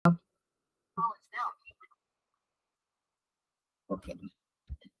Okay.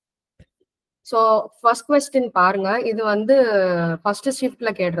 So first question பாருங்க, இது வந்து first shiftல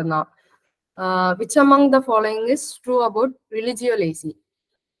கேட்டிருந்தான். Which among the following is true about religious?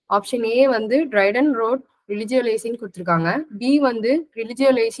 Option A வந்து Dryden wrote religious கொடுத்திருக்காங்க. B வந்து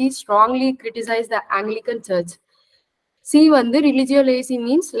religious strongly criticized the Anglican Church. C வந்து religious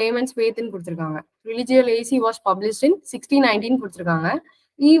means layman's faith ன்னு கொடுத்திருக்காங்க. Religious was published in 1619 கொடுத்திருக்காங்க.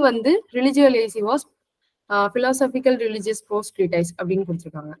 E வந்து religious was philosophical religious prose treatise அப்படின்னு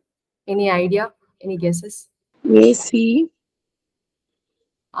கொடுத்திருக்காங்க. Any idea? Any guesses? AC.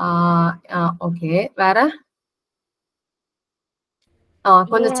 Okay. வேற?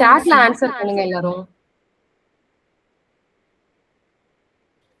 கொஞ்சம் chatல ஆன்சர் பண்ணுங்க எல்லாரும்.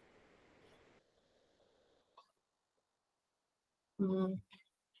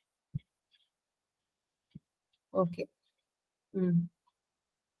 Okay.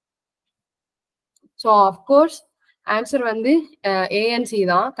 So of course answer வந்து ஏஎன்சி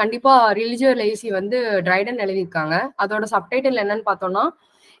தான். கண்டிப்பா ரிலிஜியஸ் வந்து ட்ரைடன் எழுதியிருக்காங்க. அதோட சப்டைட்டில் என்னன்னு பார்த்தோம்னா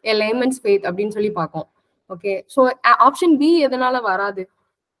எ லேமன்ஸ் ஃபேத் அப்படின்னு சொல்லி பார்ப்போம். ஓகே, ஸோ ஆப்ஷன் பி எதனால வராது?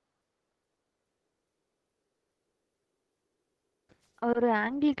 அவர்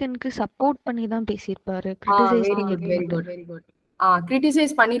ஆங்கிலிக்கனுக்கு சப்போர்ட் பண்ணி தான் பேசியிருப்பாரு. Very good.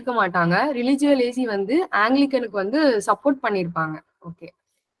 கிரிட்டிசைஸ் பண்ணிருக்க மாட்டாங்க. ரிலிஜியஸ் வந்து ஆங்கிலிக்கனுக்கு வந்து சப்போர்ட் பண்ணிருப்பாங்க. ஓகே,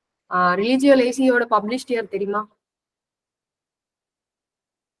 ரிலிஜியஸோட பப்ளிஷ்ட் இயர் தெரியுமா?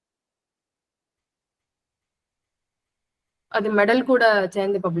 அது மெடல் கூட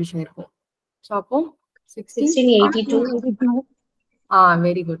சேர்ந்து பப்ளிஷ் ஆயிருக்கும். ஸோ அப்போ 1682.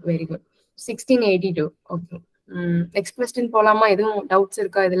 Very good 1682. Okay, next question போலாமா? எதுவும் டவுட்ஸ்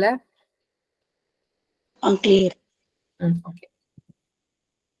இருக்கா இதுல? Clear. Okay,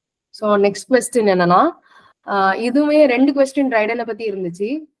 so next question என்னன்னா, இதுவே 2 क्वेश्चन ரைடனை பத்தி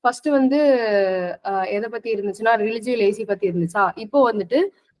இருந்துச்சு. ஃபர்ஸ்ட் வந்து எதை பத்தி இருந்துச்சுன்னா ரிலிஜியஸ் பத்தி இருந்துச்சா. இப்போ வந்துட்டு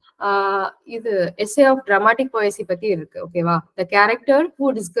இது essay of dramatic poesy பத்தி இருக்கு. ஓகேவா? The character who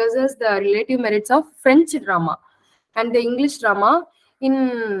discusses the relative merits of French drama and the English drama in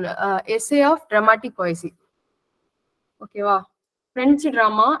essay of dramatic poesy. ஓகேவா? French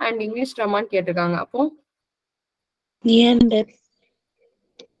drama and English drama ன்னு கேட்டிருக்காங்க. அப்போ நியாண்டர்.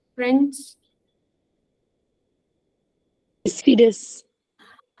 French. Lycidas.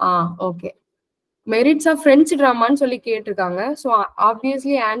 Okay, merits of French டிராமான்னு சொல்லி கேட்டிருக்காங்க. So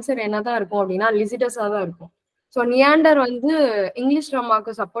obviously answer என்னதான் இருக்கும் அப்படின்னா லிசிடஸா தான் இருக்கும். ஸோ நியாண்டர் வந்து இங்கிலீஷ்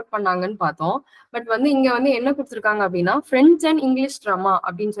டிராமாவுக்கு சப்போர்ட் பண்ணாங்கன்னு பார்த்தோம். பட் வந்து இங்க வந்து என்ன கொடுத்துருக்காங்க அப்படின்னா பிரெஞ்ச் அண்ட் இங்கிலீஷ் டிராமா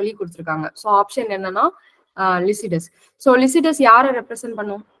அப்படின்னு சொல்லி கொடுத்துருக்காங்க. ஸோ ஆப்ஷன் என்னன்னா லிசிடஸ். ஸோ லிசிடஸ் யாரை ரெப்ரசென்ட்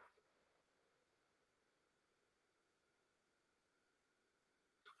பண்ணும்?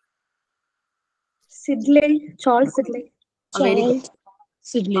 சிட்லே. Charles சிட்லே. Very good.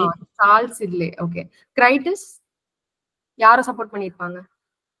 Charles சிட்லே. Okay, கிரைட்டஸ் யாரை சப்போர்ட் பண்ணிருப்பாங்க?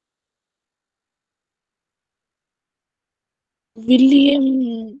 வில்லியம்.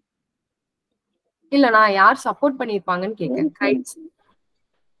 இல்ல, நான் யார் சப்போர்ட் பண்ணிருப்பாங்கன்னு கேட்கேன். கிரைட்ஸ்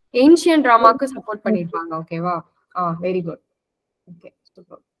ஏன்ஷியன்ட் டிராமாக்கு சப்போர்ட் பண்ணிருப்பாங்க. ஓகேவா? Very good. Okay,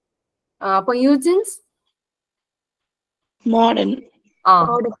 super. அப்போ யூஜின்ஸ் மாடர்ன்.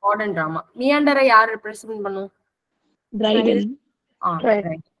 Modern drama. நியாண்டரை யார் ரெப்ரசென்ட் பண்ணும்? Triton.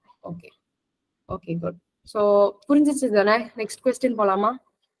 Okay okay, good. So புரிஞ்சிச்சு தானே? நெக்ஸ்ட் क्वेश्चन போலாமா?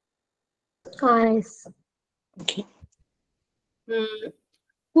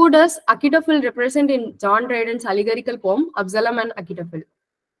 Who does Achitophel represent in John Dryden's allegorical poem Absalom and Achitophel?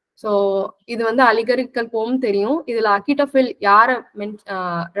 So இது வந்து அலிகரிக்கல் போம் தெரியும். இதுல அக்கிட்டோஃபில் யாரை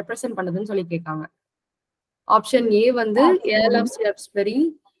ரெப்ரசென்ட் பண்ணுதுன்னு சொல்லி கேட்காங்க. ஆப்ஷன் ஏ வந்து Earl of ஷேப்ஸ்பரி,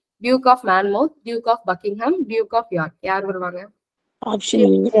 Duke of மேன்மவுத், Duke of Buckingham, Duke of York. யார் வருவாங்க?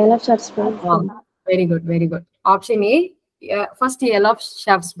 Option Earl of ஷேப்ஸ்பரி. Very good. Option A, first Earl of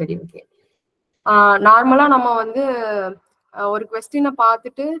ஷேப்ஸ்பரி. Okay, நார்மலா நம்ம வந்து ஒரு கொஸ்டினை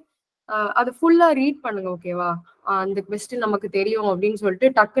பார்த்துட்டு அது ஃபுல்லா ரீட் பண்ணுங்க. ஓகேவா? அந்த கொஸ்டின் நமக்கு தெரியும் அப்படின்னு சொல்லிட்டு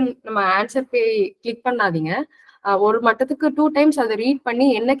டக்குன்னு நம்ம ஆன்சர் கிளிக் பண்ணாதீங்க. ஒரு மட்டத்துக்கு 2 times அதை ரீட் பண்ணி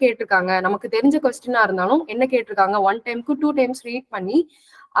என்ன கேட்டிருக்காங்க, நமக்கு தெரிஞ்ச கொஸ்டினா இருந்தாலும் என்ன கேட்டிருக்காங்க 1 timeக்கு 2 times ரீட் பண்ணி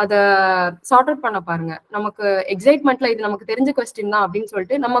அதை சார்ட் அவுட் பண்ண பாருங்க. நமக்கு எக்ஸைட்மெண்ட்ல இது நமக்கு தெரிஞ்ச கொஸ்டின் தான் அப்படின்னு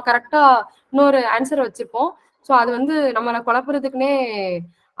சொல்லிட்டு நம்ம கரெக்டா இன்னொரு ஆன்சர் வச்சிருப்போம். ஸோ அது வந்து நம்மளை குழப்பறதுக்குன்னே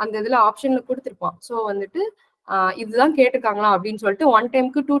அந்த இதுல ஆப்ஷன்ல கொடுத்துருப்போம். ஸோ வந்துட்டு இதுதான் கேட்டிருக்காங்களா அப்படின்னு சொல்லிட்டு 1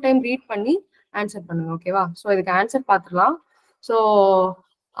 timeக்கு 2 time ரீட் பண்ணி ஆன்சர் பண்ணுங்க. ஓகேவா? ஸோ இதுக்கு ஆன்சர் பார்த்துடலாம். ஸோ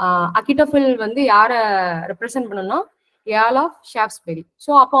அக்கிட்டோஃபில் வந்து யாரை ரெப்ரசென்ட் பண்ணணும்னா ஏர்ல் ஆஃப் ஷேப்ஸ்பரி.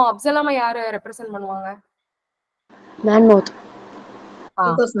 ஸோ அப்போ அப்சலாமை யாரை ரெப்ரசென்ட் பண்ணுவாங்க? மேன்மவுத்.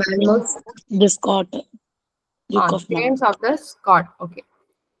 James of the Scott. Okay,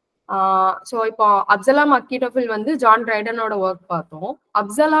 so இப்போ அப்சலாம் அக்கீட்டோஃபில் வந்து ஜான் ட்ரைடனோட ஒர்க் பார்த்தோம்.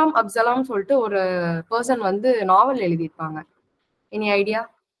 அப்சலாம் சொல்லிட்டு ஒரு பர்சன் வந்து நாவல் எழுதியிருப்பாங்க. Any idea?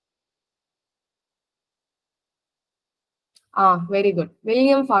 Very good.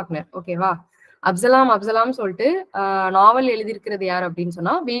 William Faulkner. ஓகேவா? அப்சலாம் சொல்லிட்டு நாவல் எழுதியிருக்கிறது யார் அப்படின்னு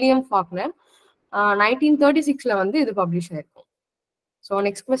சொன்னா வில்லியம் ஃபாக்னர். 1936ல வந்து இது பப்ளிஷ் ஆயிருக்கும். ஸோ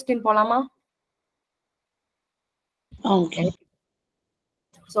நெக்ஸ்ட் கொஸ்டின் போலாமா? Okay.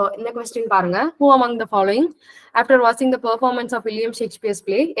 So in the question பாருங்க, who among the following after watching the performance of William Shakespeare's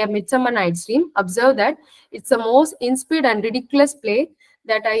play A Midsummer Night's Dream observe that it's the most insipid and ridiculous play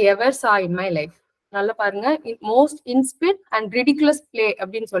that I ever saw in my life. நல்லா பாருங்க, most insipid and ridiculous play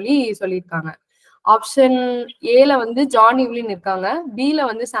அப்படின்னு சொல்லியிருக்காங்க. Option ஏல வந்து John இவ்லின் இருக்காங்க, பில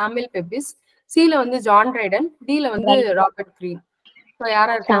வந்து Samuel Pepys, சில வந்து ஜான் ட்ரைடன், டில வந்து ராபர்ட் கிரீன். ஸோ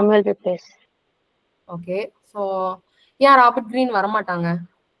யாரா இருக்காங்க? Samuel Pepys. ஓகே. ஸோ ஏன் ராபர்ட் கிரீன் வரமாட்டாங்க?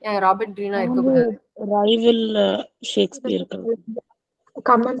 ஏன் ராபர்ட் கிரீனா இருக்கக்கூடாது? ரைவல் ஷேக்ஸ்பியர்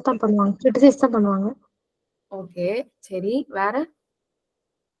கமெண்ட் தான் பண்ணுவாங்க, கிரிட்டிசைஸ் தான் பண்ணுவாங்க. ஓகே சரி, வேற?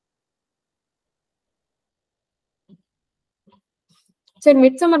 சரி,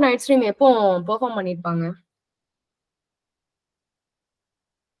 மிட்சம்மர் நைட்ஸ் ட்ரீம் எப்போ பெர்ஃபார்ம் பண்ணிருப்பாங்க?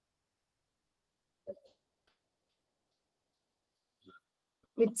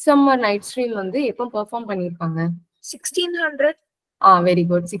 மிட்சம்மர் நைட்ஸ் ட்ரீம் வந்து எப்போ பெர்ஃபார்ம் பண்ணிருப்பாங்க? 1600. Very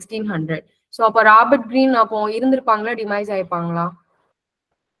good, 1600. ஸோ அப்போ ராபர்ட் கிரீன் அப்போ இருந்திருப்பாங்களா, டிமைஸ் ஆயிருப்பாங்களா?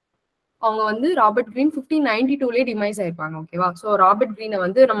 அவங்க வந்து ராபர்ட் கிரீன் 1592லேயே டிமைஸ் ஆயிருப்பாங்க. ஓகேவா? ஸோ ராபர்ட் கிரீனை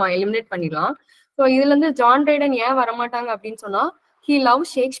வந்து நம்ம எலிமினேட் பண்ணிடலாம். ஸோ இதுல இருந்து ஜான் ட்ரைடன் ஏன் வரமாட்டாங்க அப்படின்னு சொன்னா ஹி லவ்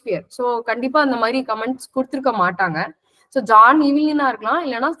ஷேக்ஸ்பியர். ஸோ கண்டிப்பா அந்த மாதிரி கமெண்ட்ஸ் கொடுத்துருக்க மாட்டாங்க. ஸோ ஜான் இவ்லினா இருக்கலாம்,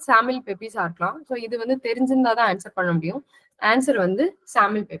 இல்லைன்னா சாமுவேல் பெப்பிஸா இருக்கலாம். ஸோ இது வந்து தெரிஞ்சிருந்தா தான் ஆன்சர் பண்ண முடியும். ஆன்சர் வந்து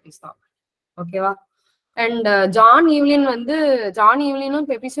சாமுவேல் பெப்பிஸ் தான். ஓகேவா? அண்ட் ஜான் ஈவ்லினும்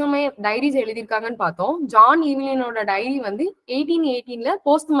பெப்பிஸுமே டைரிஸ் எழுதியிருக்காங்கன்னு பார்த்தோம். ஜான் ஈவ்லினோட டைரி வந்து 1818ல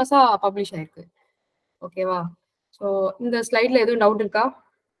போஸ்ட்மஸா பப்ளிஷ் ஆயிருக்கு. ஓகேவா? ஸோ இந்த ஸ்லைட்ல எதுவும் டவுட் இருக்கா?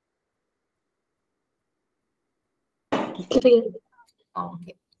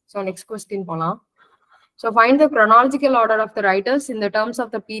 ஓகே. ஸோ நெக்ஸ்ட் கொஸ்டின் போலாம். So find the chronological order of the writers in the terms of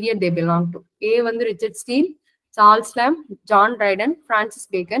the period they belong to. A வந்து Richard steel, Charles லேம், John Triton, Francis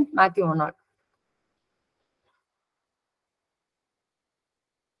bacon, Matthew Arnold.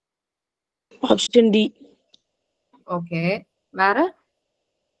 Option D. Okay, வேற?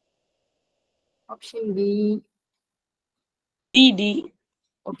 Option B. D.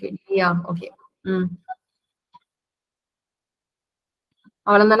 Okay, டியா? Okay.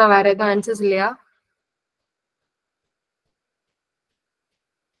 அவ்வளவுதானா? வேற எதுவும் answers இல்லையா?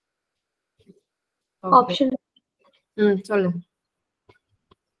 Option சொல்லு.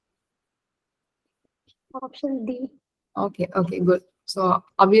 Option D. Okay okay good. So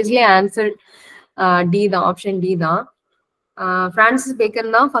obviously answer D தான், option D தான். Francis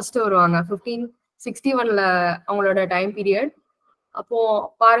bacon தான் first வருவாங்க 1561ல அவங்களோட டைம் பீரியட். அப்போ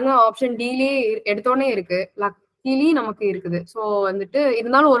பாருங்க, ஆப்ஷன் டிலே எடுத்தோடனே இருக்கு, லக்கிலி நமக்கு இருக்குது. ஸோ வந்துட்டு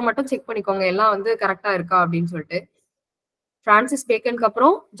இருந்தாலும் ஒரு மட்டும் செக் பண்ணிக்கோங்க எல்லாம் வந்து கரெக்டா இருக்கா அப்படின்னு சொல்லிட்டு. பிரான்சிஸ் பேக்கனுக்கு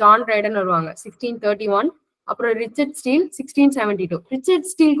அப்புறம் ஜான் ட்ரைடன் வருவாங்க 1631. அப்புறம் ரிச்சர்ட் ஸ்டீல் 1672. ரிச்சர்ட்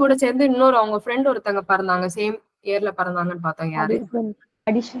ஸ்டீல் கூட சேர்ந்து இன்னொரு அவங்க ஃப்ரெண்ட் ஒருத்தங்க பிறந்தாங்க, சேம் இயர்ல பிறந்தாங்கன்னு பார்த்தோம். யாரு?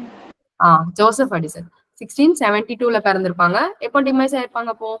 Joseph addition 1672ல பிறந்திருப்பாங்க. எப்போ டிமைஸ் ஆயிருப்பாங்க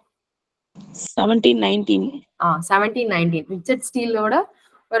அப்போ? 1719. 1719. ரிச்சர்ட் ஸ்டீலோட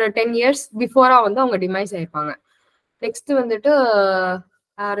ஒரு 10 இயர்ஸ் பிஃபோரா வந்து அவங்க டிமைஸ் ஆயிருப்பாங்க. நெக்ஸ்ட் வந்துட்டு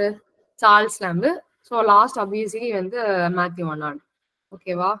யாரு? Charles lamp. So last obviously வந்து மேத்யூ ஆர்னால்ட்.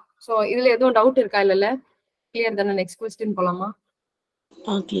 ஓகேவா? ஸோ இதுல எதுவும் டவுட் இருக்கா? இல்ல கிளியர் தானே? நெக்ஸ்ட் கொஸ்டின் போலாமா?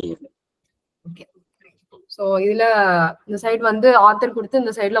 ஓகே. ஸோ இதுல இந்த சைடு வந்து ஆத்தர் கொடுத்து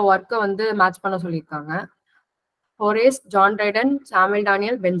இந்த சைட்ல ஒர்க்கை வந்து மேட்ச் பண்ண சொல்லியிருக்காங்க. Horace, John Triton, Samuel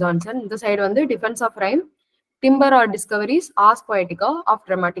Daniel, pen Johnson. இந்த சைடு வந்து defence of rhyme, timber R discoveries, hours பொயட்டிகா of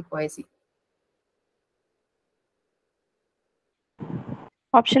dramatic பொயசி.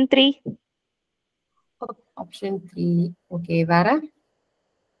 Option 3. Option 3. Okay, வேற?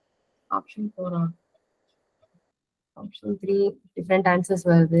 ஆப்ஷன் 4. ஆப்ஷன் 3 டிஃபரெண்ட் ஆன்சர்ஸ்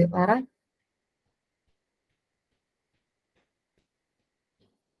வருது. வேற?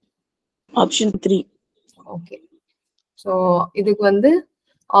 ஆப்ஷன் 3. ஓகே. ஸோ இதுக்கு வந்து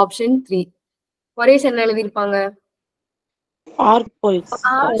ஆப்ஷன் 3. ஒரேஸ் என்ன எழுதியிருப்பாங்க?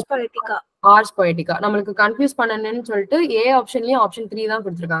 ஆர்ஸ் பொயட்டிகா. நம்மளுக்கு கன்ஃபியூஸ் பண்ணணும்னு சொல்லிட்டு ஏ ஆப்ஷன்லயும் ஆப்ஷன் 3 தான்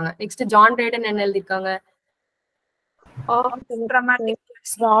கொடுத்துருக்காங்க. நெக்ஸ்ட் ஜான் ட்ரைடன் என்ன எழுதியிருக்காங்க?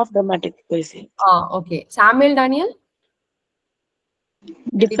 Okay. Samuel Daniel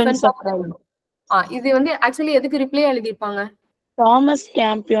defence of rhyme. இது வந்து ஆக்சுவலி எதுக்கு ரிப்ளை எழுதியிருப்பாங்க? Thomas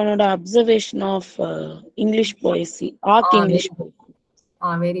கேம்பியனோட observation of English போயசி arc English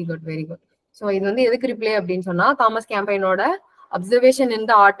very good very good. So இது வந்து எதுக்கு ரிப்ளை அப்படின்னு சொன்னா Thomas கேம்பைனோட observation in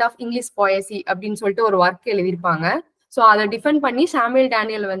the art of English போயசி அப்படின்னு சொல்லிட்டு ஒரு ஒர்க் எழுதியிருப்பாங்க. ஸோ அதை டிஃபெண்ட் பண்ணி சாமுவேல்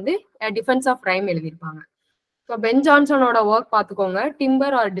டேனியல் வந்து டிஃபென்ஸ் ஆஃப் ரைம் எழுதியிருப்பாங்க. ஸோ பென் ஜான்சனோட ஒர்க் பார்த்துக்கோங்க,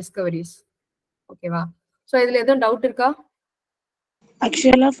 டிம்பர் ஆர் டிஸ்கவரிஸ். ஓகேவா? ஸோ இதுல எதுவும் டவுட் இருக்கா?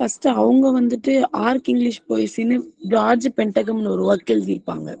 ஆக்சுவலா ஃபர்ஸ்ட் அவங்க வந்துட்டு ஆர்க் இங்கிலீஷ் போய்ஸ்னு ஜார்ஜ் பென்டகம்னு ஒரு ஒர்க்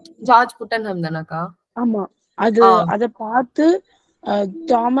எழுதியிருப்பாங்க. ஜார்ஜ் புட்டன்ஹம் தானக்கா? ஆமா, அத பார்த்து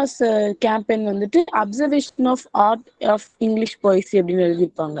தாமஸ் கேம்பெயின் வந்துட்டு observation of art of English போய்ஸி அப்படின்னு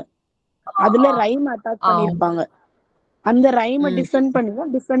எழுதியிருப்பாங்க. அதுல ரைம் அட்டாச் பண்ணிருப்பாங்க. அந்த ரைமை டிஃபெண்ட் பண்ணி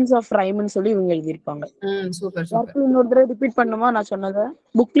தான் டிஃபென்ஸ் ஆஃப் ரைம்னு சொல்லி இவங்க எழுதியிருப்பாங்க. Super super. இன்னொரு தடவை ரிப்பீட் பண்ணுமா நான் சொன்னதை?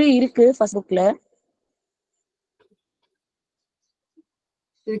 புக்லயும் இருக்கு, ஃபர்ஸ்ட் புக்ல.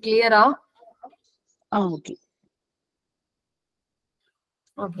 இது கிளியரா? Okay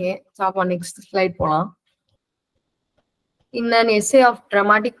okay. ஸோ அப்போ நெக்ஸ்ட் ஸ்லைட் போலாம். In an essay of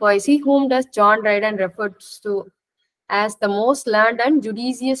dramatic poesy, whom does John Dryden refers to as the most learned and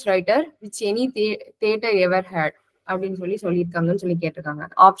judicious writer which any theater ever had? அப்படின்னு சொல்லியிருக்காங்கன்னு சொல்லி கேட்டிருக்காங்க.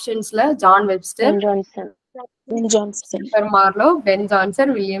 ஆப்ஷன்ஸ்ல John Webster, Marlowe, pen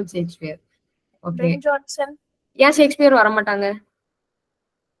Johnson, William Shakespeare. Okay. ஏன் Shakespeare வர மாட்டாங்க?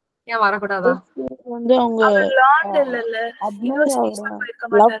 ஏன் வரக்கூடாதா? வந்து அவங்க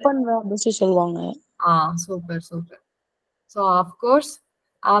லவ் பண்ணுவாங்க சொல்லுவாங்க. Super super. So of course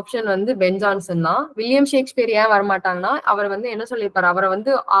option வந்து பென் ஜான்சன் தான். வில்லியம் ஷேக்ஸ்பியர் ஏன் வரமாட்டாங்கன்னா அவர் வந்து என்ன சொல்லியிருப்பாரு, அவரை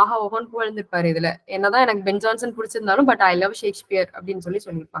வந்து ஆஹா ஓஹோன்னு புகழ்ந்திருப்பாரு. இதுல என்னதான் எனக்கு பென் ஜான்சன் பிடிச்சிருந்தாலும் பட் ஐ லவ் ஷேக்ஸ்பியர் அப்படின்னு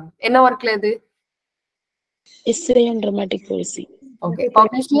சொல்லியிருப்பாங்க. என்ன ஒர்க்ல இது? Essay on Dramatic Poesy. Okay.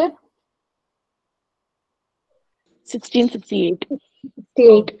 Published year? 1668.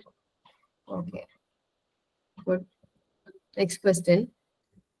 68. Okay. Good. Next question.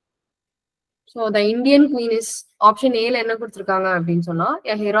 So the Indian Queen is option A ல என்ன கொடுத்திருக்காங்க அப்படின்னு சொன்னா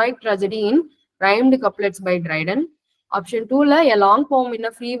a heroic tragedy in rhymed couplets by Dryden. Option 2 ல a long poem in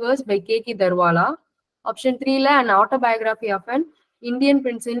a free verse by K.K. Darwala. Option 3 ல an autobiography of an Indian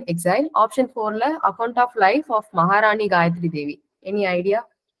prince in exile. Option 4 ல account of life of Maharani Gayatri Devi. Any idea?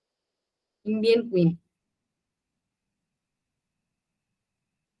 Indian Queen.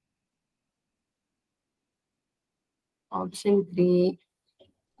 Option 3.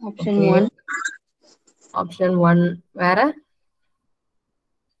 Option Okay. 1. Option 1 வேற?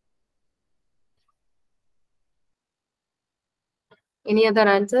 Any other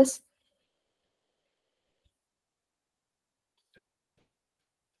answers?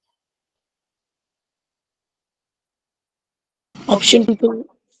 Option 2.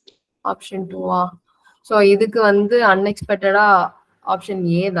 Option 2 so இதுக்கு வந்து அன்எக்ஸ்பெக்டடா option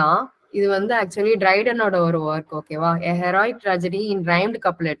A தான். இது வந்து actually ட்ரைடனோட ஒரு work. ஓகேவா? A heroic tragedy in rhymed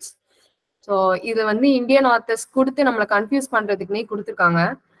couplets. So இது வந்து இந்தியன் ஆத்தர்ஸ் கொடுத்து நம்மளை கன்ஃபியூஸ் பண்றதுக்குன்னே கொடுத்துருக்காங்க.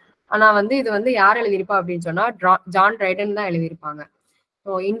 ஆனா வந்து இது வந்து யார் எழுதியிருப்பா அப்படின்னு சொன்னா ஜான் ட்ரைடன் தான் எழுதியிருப்பாங்க. ஸோ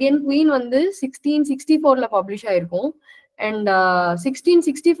இந்தியன் குவீன் வந்து 1664 பப்ளிஷ் ஆயிருக்கும். அண்ட்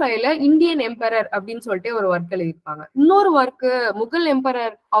 1665 இந்தியன் எம்பரர் அப்படின்னு சொல்லிட்டு ஒரு ஒர்க் எழுதியிருப்பாங்க. இன்னொரு ஒர்க் முகல்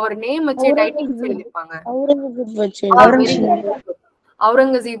எம்பரர் அவர் நேம் வச்சு டைட்டில்ஸ் எழுதியிருப்பாங்க.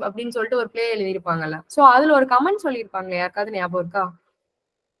 அவுரங்கசீப் அப்படின்னு சொல்லிட்டு ஒரு பிளே எழுதியிருப்பாங்கல்ல. ஸோ அதுல ஒரு கமெண்ட் சொல்லியிருப்பாங்க, யாருக்காவது ஞாபகம் இருக்கா?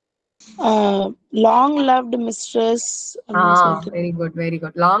 Long loved mistress. Very good very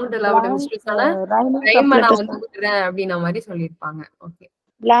good. Long loved mistress ஆன ரைம் நான் வந்து விட்டுறேன் அப்படின மாதிரி சொல்லியிருப்பாங்க. ஓகே.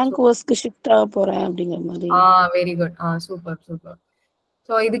 blank verseக்கு ஷிஃப்ட் ஆக போறேன் அப்படிங்கிற மாதிரி. Very good. Super super.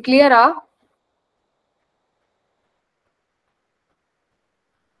 So இது கிளியரா?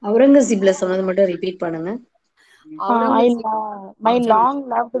 அவுரங்கசீப்ல சொன்னது மட்டும் ரிப்பீட் பண்ணுங்க. my long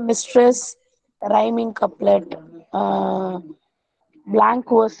loved mistress rhyming couplet blank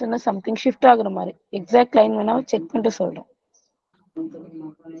verse something shift ஆகுற மாதிரி எக்ஸாக்ட் லைன் வேணா செக் பண்ணிட்டு சொல்றேன்.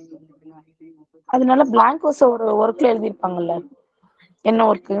 அதனால blank verse ஒரு ஒர்க்ல எழுதி இருப்பாங்கல்ல, என்ன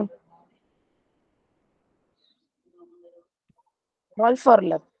work? all for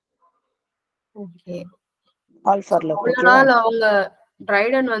love. Okay. all for love. அவ்வளவு நாள் அவங்க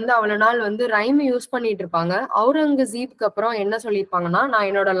ட்ரைடன் வந்து அவ்வளவு நாள் வந்து ரைம் யூஸ் பண்ணிட்டு இருப்பாங்க. அவுரங்கசீப்க்கு அப்புறம் என்ன சொல்லியிருப்பாங்கன்னா, நான்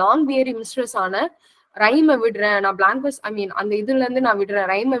என்னோட லாங் பியரி மிஸ்ட்ரஸ் ஆன ரைமை விடுறேன், நான் பிளாங்க் வெர்ஸ் ஐ மீன் அந்த இதுல இருந்து நான் விடுறேன்,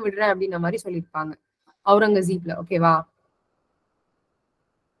 ரைமை விடுறேன் அப்படின்ற மாதிரி சொல்லியிருப்பாங்க அவுரங்கசீப்ல. ஓகேவா?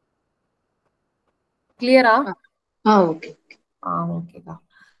 கிளியரா? ஓகே. ஓகேக்கா.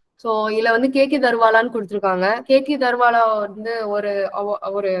 ஸோ இதுல வந்து கே.கே. தர்வாலான்னு கொடுத்துருக்காங்க. கே.கே. தர்வாலா வந்து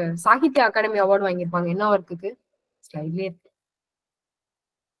ஒரு சாகித்ய அகாடமி அவார்டு வாங்கியிருப்பாங்க. என்ன ஒர்க்குக்கு? ஸ்லைட்லயே இருக்கு.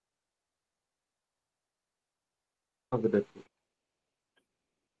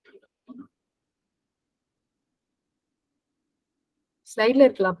 ஸ்லைட்ல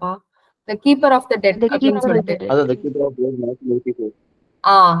இருக்கலாம்ப்பா. The keeper of the dead The அப்படின்னு keeper of சொல்லிட்டு. the அது the keeper of dead 1984.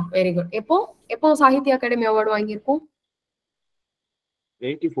 Very good. எப்போ சாகித்ய அகாடமி அவார்டு வாங்கியிருக்கோம்?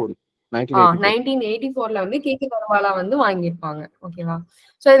 84. 1984. 1984ல வந்து கேகே கருவாலா வந்து வாங்கியிருப்பாங்க. ஓகேவா?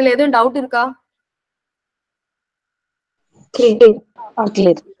 சோ இதுல எதுவும் டவுட் இருக்கா?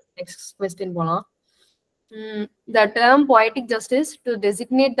 கிளியர். நெக்ஸ்ட் கொஸ்டின் போலாம். The term poetic justice to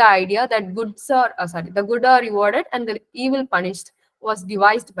designate the idea that the good are rewarded and the evil punished was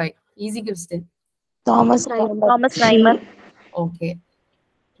devised by. Easy question. Thomas Reimer. Okay.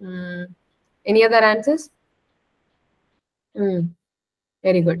 Any other answers?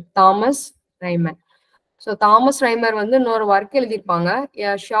 Very good. Thomas ரைமர். So Thomas ரைமர் வந்து இன்னொரு work எழுதியிருப்பாங்க,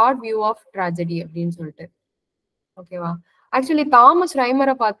 a short view of tragedy அப்படின்னு சொல்லிட்டு. ஓகேவா? Actually Thomas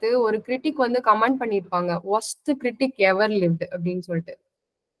ரைமரை பார்த்து ஒரு critic வந்து comment பண்ணியிருப்பாங்க, worst critic ever lived அப்படின்னு சொல்லிட்டு.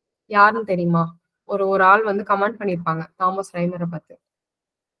 யாருன்னு தெரியுமா? ஒரு ஆள் வந்து கமெண்ட் பண்ணியிருப்பாங்க தாமஸ் ரைமரை பார்த்து.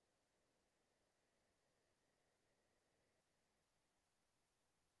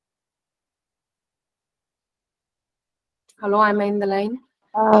 Hello, am I in the line?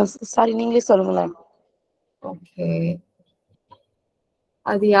 Sorry, நீங்களே சொல்லுங்களேன். ஓகே,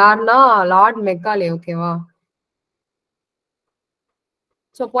 அது யாருன்னா லார்ட் மெக்காலே. ஓகேவா?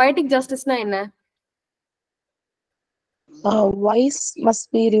 சோ poetic justiceனா என்ன? Wise must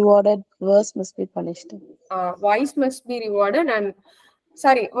be rewarded, worse must be punished. Wise must be rewarded and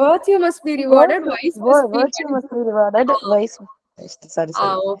virtue must be rewarded, Virtue must be rewarded, wise must be punished. Sorry.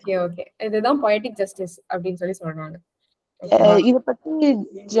 Okay. இதுதான் poetic justice அப்படின்னு சொல்லி சொல்றாங்க. இத பத்தி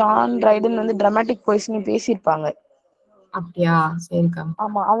John ரைடன் வந்து dramatic போய்ஸ்னு பேசியிருப்பாங்க. அப்படியா? சரிக்கா.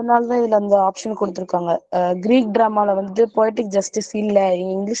 ஆமா, அதனாலதான் இதுல அந்த ஆப்ஷன் கொடுத்திருக்காங்க. கிரீக் டிராமால வந்து போய்டிக் ஜஸ்டிஸ் இல்ல,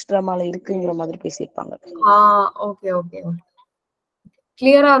 இங்கிலீஷ் டிராமால இருக்குங்கிற மாதிரி பேசியிருப்பாங்க. ஓகே.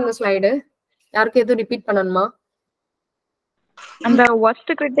 கிளியரா அந்த ஸ்லைடு யாருக்கு எதுவும் ரிப்பீட் பண்ணணுமா? அந்த worst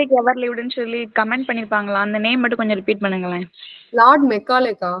critic ever lived-ன்னு சொல்லி கமெண்ட் பண்ணிருப்பாங்களா, அந்த நேம் மட்டும் கொஞ்சம் ரிப்பீட் பண்ணுங்களேன். லார்ட்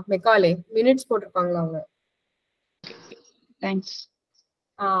மெக்காலே மினிட்ஸ் போட்டிருப்பாங்களா அவங்க? தேங்க்ஸ்.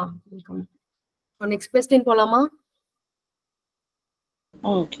 வெல்கம். நெக்ஸ்ட் क्वेश्चन போலாமா?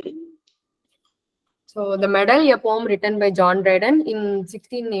 Okay. So the medal, a poem written by John Dryden in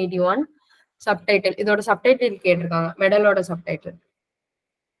 1681. Subtitle, இதோட சப்டைட்டில் கேட்டிருக்காங்க, மெடலோட subtitle.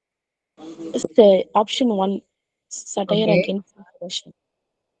 Option 1, satire against oppression.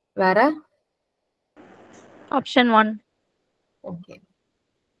 வேற? ஆப்ஷன் 1. ஓகே,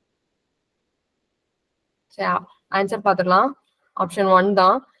 சரி, ஆன்சர் பார்த்துக்கலாம். ஆப்ஷன் 1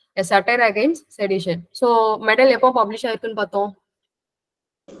 தான், a satire against sedition. So medal எப்போ publish ஆயிருக்குன்னு பார்த்தோம்?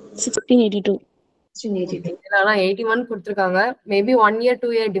 1682. 81 கொடுத்திருக்காங்க. மேபி 1 year 2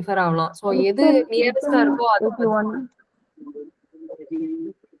 year டிஃபர் ஆகலாம். சோ எது நியரஸ்டா இருக்கோ அது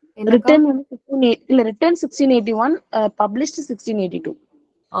ரிட்டன் 1681, பப்ளிஷ்ட் 1682.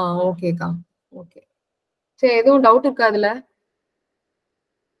 ஓகேக்கா. ஓகே, சரி, எதுவும் டவுட் இருக்கா அதுல?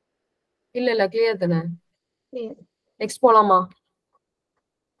 இல்ல கிளியர் தானே? நெக்ஸ்ட் போலாமா?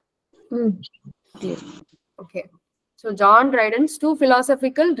 Okay. So John ட்ரைடன்ஸ் 2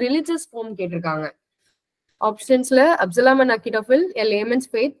 philosophical religious poem கேட்டிருக்காங்க. ஆப்ஷன்ஸ்ல அப்சலாம் and அக்கிடோஃபில், a layman's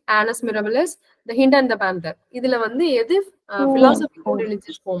faith, anus மிரபிலஸ், the hint and the panther. இதுல வந்து எது philosophical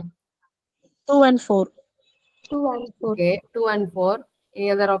religious poem? 2 and 4. Okay, 2 and 4. Any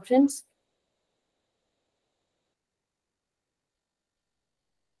other options?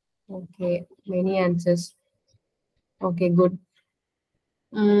 Okay, many answers. Okay, good.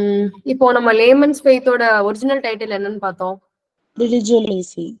 இப்போ நம்ம layman's ஃபெய்த்தோட original title என்னன்னு பார்த்தோம்?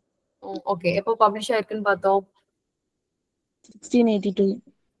 Religiously. Okay, எப்போ publish ஆயிருக்குன்னு பார்த்தோம்? 1682.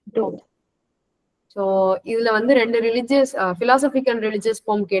 ஸோ இதுல வந்து 2 ரிலிஜியஸ் philosophical religious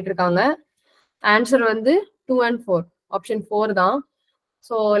poem கேட்டிருக்காங்க. ஆன்சர் வந்து 2 and 4. ஆப்ஷன் 4 தான்.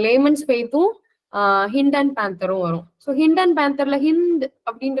 ஸோ லேமன்ஸ் ஃபெய்த்தும் ஹிண்ட் அண்ட் பேந்தரும் வரும். ஸோ ஹிண்ட் அண்ட் பேந்தர்ல ஹிண்ட்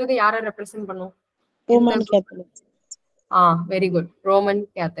அப்படின்றது யாரை ரெப்ரசென்ட் பண்ணும்? Roman Catholic. Very good, Roman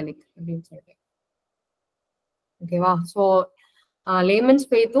Catholic அப்படின்னு சொல்லிட்டு. ஓகேவா? ஸோ லேமன்ஸ்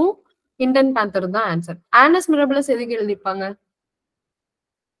ஃபெய்த்தும் ஹிண்ட் அண்ட் பேந்தரும் தான் ஆன்சர். ஆனஸ் மிரபிலஸ் எதுக்கு எழுதிருப்பாங்க?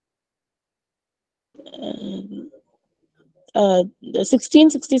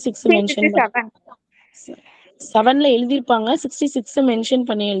 1666 மென்ஷன் 7ல எழுதிருப்பாங்க, 66 மென்ஷன்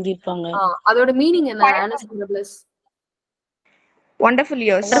பண்ணி எழுதிருப்பாங்க. அதோட மீனிங் என்ன? Anus மிரபிலஸ் wonderful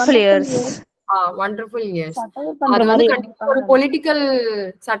years. Wonderful years. அது வந்து கண்டிப்பா ஒரு பொலிட்டிக்கல்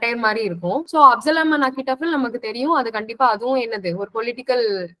சட்டையர் மாதிரி இருக்கும். சோ அப்சலாம் அண்ட் அக்கிடோஃபில் நமக்கு தெரியும், அது கண்டிப்பா அதுவும் என்னது ஒரு பொலிட்டிக்கல்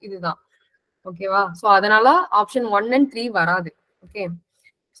இதுதான். ஓகேவா? சோ அதனால ஆப்ஷன் 1 and 3 வராது. ஓகே,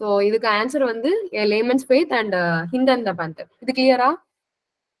 சோ இதுக்கு ஆன்சர் வந்து layman's faith and hint and the panther. இது கிளியரா?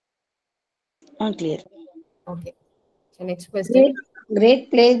 Clear. Okay, so next question. Great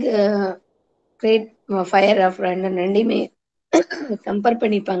plague, great fire of ரெண்டுமே கம்பேர்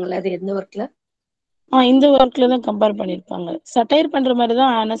பண்ணிப்பாங்களா? அது எந்த ஒர்க்ல? இந்த ஒர்க்ல தான் கம்பேர் பண்ணிருப்பாங்க. சட்டையர் பண்ற மாதிரி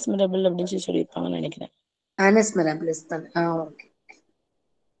தான் ஆனஸ் மிரபிள் அப்படின்னு சொல்லியிருப்பாங்கன்னு நினைக்கிறேன். ஆனஸ் மிரபிளிஸ் தான். ஓகே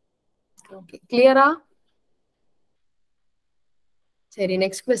ஓகே, கிளியரா? சரி,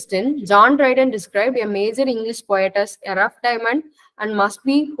 next question. John Dryden described a major English poet as a rough diamond and must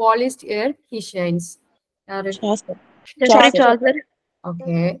be polished ere he shines. Chaucer.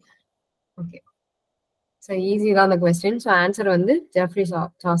 Okay. Okay. So easy தான் the question. So answer வந்து Geoffrey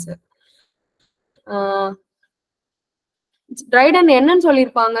Chaucer. Dryden என்னன்னு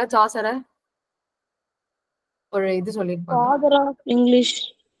சொல்லிருப்பாங்க சாசரை? ஒரு இது சொல்லிருப்பாங்க. Father of English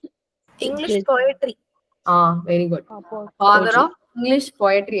poetry. Very good. Father of English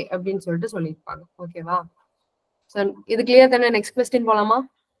poetry அப்படின்னு சொல்லிட்டு சொல்லிருப்பாங்க. ஓகேவா? சோ இது கிளியர் தானே? நெக்ஸ்ட் क्वेश्चन போலாமா?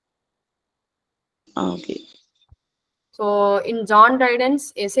 Okay. So in John Dryden's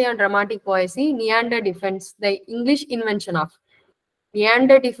essay on dramatic poesy, Neander defends the English invention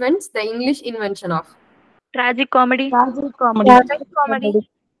of Tragic comedy.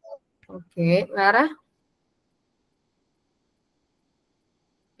 Okay, வேற?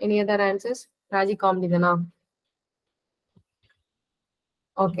 Any other answers? Tragic comedy தானா?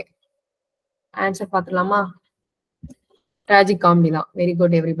 Okay. Answer பாத்துலாமா? Tragic comedy தான். Very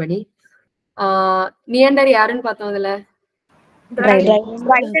good everybody. Neander யாருன்னு பார்த்தோம் அதுல? Dryden.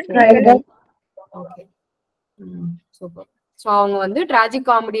 Okay. Super. So அவங்க வந்து tragic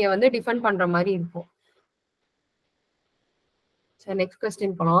comedy-ய வந்து defend பண்ற மாதிரி இருக்கும். So next question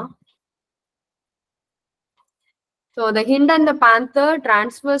போலாம். So the Hind and the Panther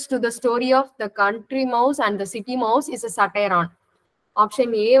transfers to the story of the country mouse and the city mouse is a satire on. Option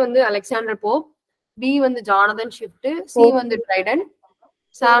A வந்து Alexander Pope, B வந்து Jonathan Swift, C வந்து Dryden,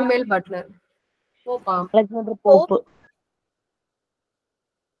 Samuel Butler. போப்பா. Alexander Pope.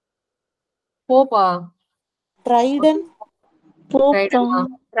 போப்பா. Dryden.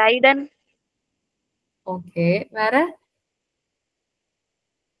 Okay, வேற?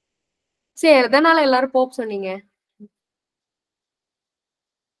 சரி, எதனால எல்லாரும் Pope சொன்னீங்க?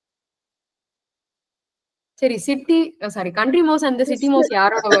 சரி, country mouse and city mouse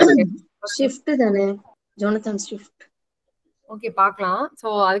யாரோட வர்க்? ஷிஃப்ட் தானே, ஜோனதன் ஷிஃப்ட். ஓகே, பார்க்கலாம். சோ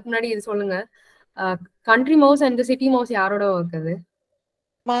அதுக்கு முன்னாடி இது சொல்லுங்க, country mouse and city mouse யாரோட வர்க் அது?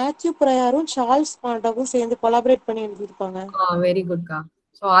 மேத்யூ பிரயாரும் சார்ல்ஸ் மாண்டவும் சேர்ந்து கொலாபரேட் பண்ணி எழுதிருப்பாங்க. வெரி குட்கா.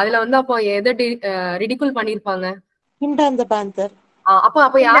 சோ அதுல வந்து அப்போ எதை ரிடிகுல் பண்ணிருப்பாங்க? Hint and the panther.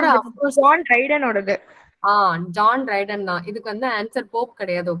 அப்ப யாரு? ஜான் ரைடனோடது. ஜான் ரைடன் தான். இதுக்கு வந்து ஆன்சர் போப்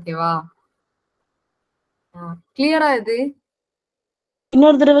கிடையாது. ஓகேவா? கிளியரா இது?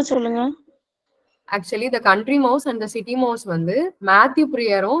 இன்னொரு தடவை சொல்லுங்க. Actually the country mouse and the city mouse வந்து மேத்யூ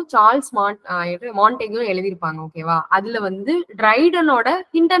பிரியரும் சார்ல்ஸ் மாண்டேகும் எழுதியிருப்பாங்க. ஓகேவா? அதுல வந்து ட்ரைடனோட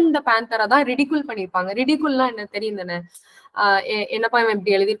ஹிண்ட் அண்ட் த பேந்தரை தான் ரிடிகுல் பண்ணிருப்பாங்க. ரிடிகுல்னா என்ன தெரியும் தானே? என்னப்பா இவன்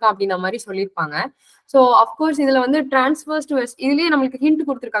இப்படி எழுதியிருக்கான் அப்படின்ற மாதிரி சொல்லியிருப்பாங்க. ஸோ அஃப்கோர்ஸ் இதுல வந்து டிரான்ஸ்ஃபர்ஸ் டு இதுலயே நம்மளுக்கு ஹிண்ட்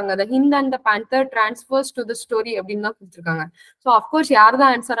கொடுத்துருக்காங்க. த hint and the panther transfers to the story அப்படின்னு தான் கொடுத்துருக்காங்க. ஸோ அஃப்கோர்ஸ் யார்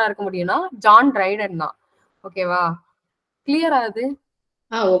தான் ஆன்சரா இருக்க முடியும்னா ஜான் ட்ரைடன் தான். ஓகேவா? கிளியர் ஆகுது?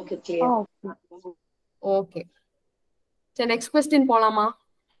 Okay, clear. ஓகே, சரி நெக்ஸ்ட் क्वेश्चन போலாமா?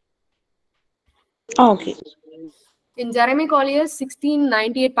 Okay. In Jeremy Collier's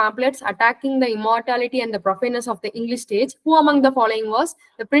 1698 pamphlets attacking the immortality and the profaneness of the English stage, who among the following was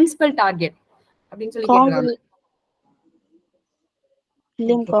the principal target? அப்படின்னு சொல்லி கேக்குறாங்க.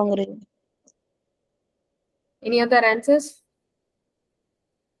 William Congress. Any other answers?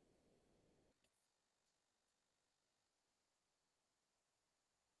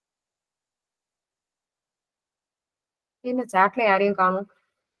 இந்த சாட்ல யாரையும் காணோம்.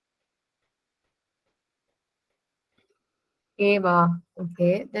 ஏவா? Okay,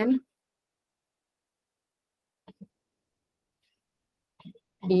 தென்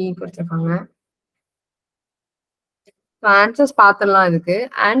D கொடுத்துருக்காங்க. Answers பாத்திரலாம். இதுக்கு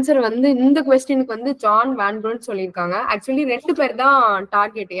answer வந்து இந்த क्वेश्चनக்கு வந்து ஜான் வான்ப்ரோன் சொல்லியிருக்காங்க. ஆக்சுவலி 2 பேர் தான்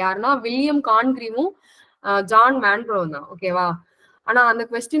டார்கெட். யாருன்னா வில்லியம் கான்கிரீவும் ஜான் வான்ப்ரோவும் தான். ஓகேவா? ஆனா அந்த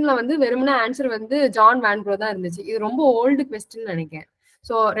क्वेश्चनல வந்து வெறுமனே ஆன்சர் வந்து ஜான் வான்ப்ரோ தான் இருந்துச்சு. இது ரொம்ப ஓல்டு क्वेश्चन நினைக்கிறேன்.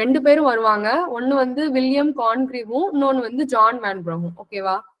 சோ 2 பேரும் வருவாங்க. ஒன்னு வந்து வில்லியம் கான்கிரீவும், இன்னொன்னு வந்து ஜான் வான்ப்ரோவும்.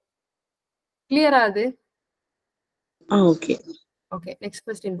 ஓகேவா? கிளியரா அது? ஓகே. ஓகே, நெக்ஸ்ட்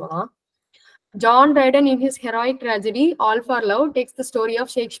क्वेश्चन போலாம். John Dryden in his heroic tragedy All for Love takes the story of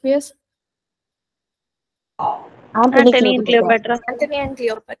Shakespeare's Antony and Cleopatra.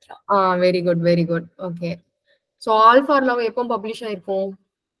 Very good, very good. Okay. So All for Love எப்போ publish ஆயிருக்கும்?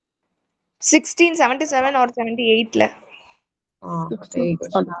 1677 or 78ல. Very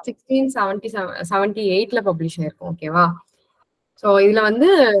good. 1678ல publish ஆயிருக்கும். ஓகேவா? So இதுல வந்து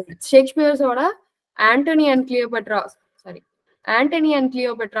ஷேக்ஸ்பியர்ஸோட Antony and Cleopatra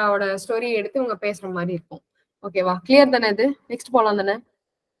கிளியோபெட்ராவோட story எடுத்து இவங்க பேசுற மாதிரி இருக்கும். ஓகேவா? கிளியர் தானே இது? நெக்ஸ்ட் போலாம் தானே?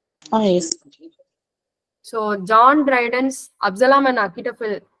 S. So John ட்ரைடன்ஸ் அப்சலாம் and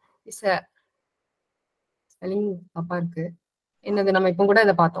அகிட்டோஃபில் is a spelling தப்பா இருக்கு. என்னது? நம்ம இப்போ கூட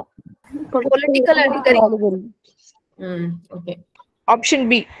இதை பார்த்தோம். Political allegory. Okay. Option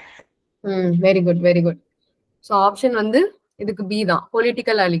B. Very good very good. So option வந்து இதுக்கு பி தான்,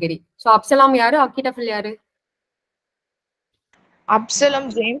 பொலிட்டிக்கல் அலிகரி. ஸோ அப்சலாம் யாரு, அகிட்டோஃபில் யாரு? Absalom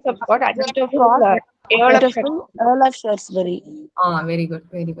James அப்காட், அகிட்டோஃபில் Earl of ஷேர்ஸ்பரி. Very good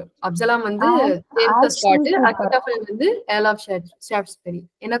very good. அப்சலாம் வந்து ஜேம்ஸ் ஸ்காட், அகிட்டோஃபில் வந்து ஏர்ல் ஆஃப் ஷேர்ஸ்பரி.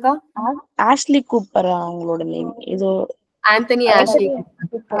 என்னக்கா? ஆஷ்லி கூப்பர் அவங்களோட நேம். ஏதோ Anthony Ashley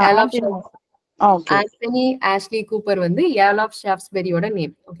Cooper. Earl of Anthony Ashley Cooper வந்து ஏர்ல் ஆஃப் ஷேர்ஸ்பரியோட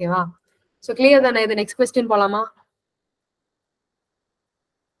நேம். ஓகேவா? ஸோ கிளியர் தானே? இது நெக்ஸ்ட் கொஸ்டின் போலாமா?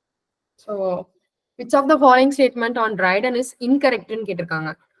 So which of the following statement on Dryden is incorrect ன்னு கேட்டிருக்காங்க.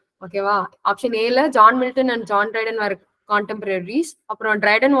 ஓகேவா? ஆப்ஷன் ஏல John Milton and John Triton were contemporaries. அப்புறம்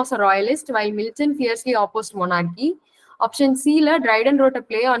Dryden was a royalist while Milton fiercely opposed monarchy. Option சில Dryden wrote a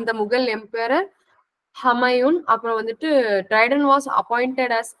play on the Mughal emperor Humayun. அப்புறம் வந்துட்டு Dryden was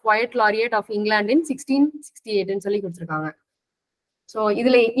appointed as Quiet Laureate of England in 1668 ன்னு சொல்லி கொடுத்துருக்காங்க. So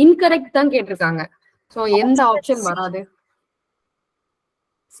இதுல incorrect தான் கேட்டிருக்காங்க. ஸோ எந்த ஆப்ஷன் வராது?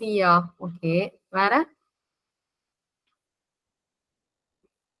 சியா? ஓகே. வேற?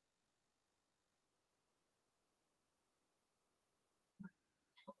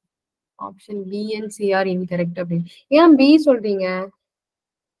 Option B and C R incorrect அப்படின்னு. ஏன் பி சொல்றீங்க?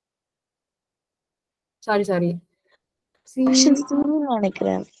 சாரி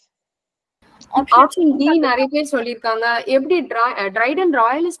நினைக்கிறேன். ஆப்ஷன் டி நிறைய பேர் சொல்லியிருக்காங்க. எப்படி? ட்ரைடன்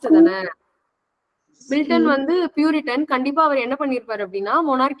ராயலிஸ்ட் தானே. மில்டன் வந்து பியூரிட்டன். கண்டிப்பா அவர் என்ன பண்ணிருப்பாரு அப்படின்னா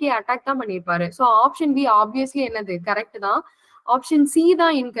மொனார்கியை அட்டாக் தான் பண்ணிருப்பாரு. ஸோ ஆப்ஷன் பி ஆப்வியஸ்லி என்னது கரெக்ட் தான். ஆப்ஷன் சி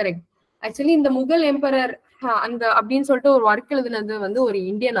தான் இன்கரெக்ட். ஆக்சுவலி இந்த முகல் எம்பரர் அந்த அப்படின்னு சொல்லிட்டு ஒரு ஒர்க் எழுதுனது வந்து ஒரு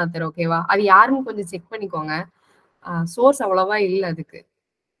இந்தியன் ஆத்தர். ஓகேவா? அது யாருன்னு கொஞ்சம் செக் பண்ணிக்கோங்க. சோர்ஸ் அவ்வளவா இல்லை அதுக்கு.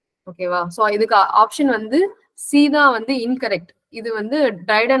 ஓகேவா? ஸோ இதுக்கு ஆப்ஷன் வந்து சி தான் வந்து இன்கரெக்ட். இது வந்து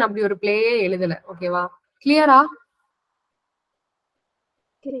ட்ரைடன் அப்படி ஒரு பிளேயே எழுதல. ஓகேவா? கிளியரா?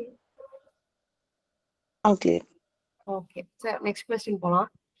 Okay okay sir, next question போலாம்.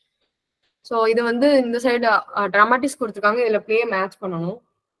 ஸோ இது வந்து இந்த சைடு டிராமாட்டிக்ஸ் கொடுத்துருக்காங்க. இதுல பிளே மேட்ச் பண்ணணும்.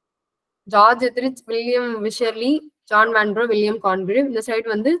 George எத்ரிச், William விஷர்லி, John வான்ப்ரோ, William கான்கிரீவ். இந்த சைடு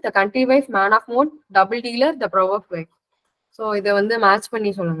வந்து the country wife, man of mode, double dealer, the ப்ரோவர்ப் wife. So இதை வந்து மேட்ச்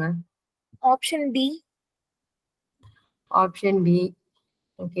பண்ணி சொல்லுங்க. Option D. Option D.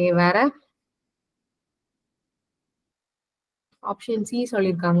 Okay. வேற? ஆப்ஷன் சி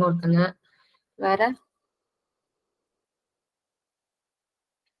சொல்லியிருக்காங்க ஒருத்தங்க. வேற?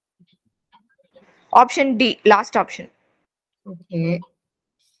 Option D last option. Okay.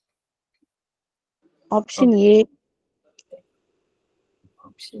 Option A.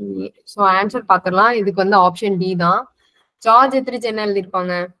 Option A. So answer பார்த்துடலாம். இதுக்கு வந்து ஆப்ஷன் டி தான். ஜார்ஜ் எத்ரிச் என்ன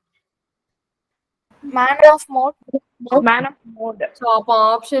எழுதியிருப்பாங்க? Man of mode. Man of mode. So அப்போ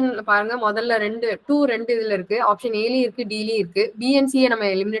ஆப்ஷன் பாருங்க, முதல்ல ரெண்டு இதுல இருக்கு. ஆப்ஷன் ஏலயும் இருக்கு, டிலயும் இருக்கு. பிஎன்சியை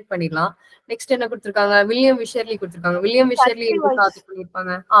நம்ம எலிமினேட் பண்ணிடலாம். நெக்ஸ்ட் என்ன கொடுத்துருக்காங்க? வில்லியம் விஷர்லி கொடுத்துருக்காங்க. வில்லியம் விஷர்லி எதுக்கு காத்து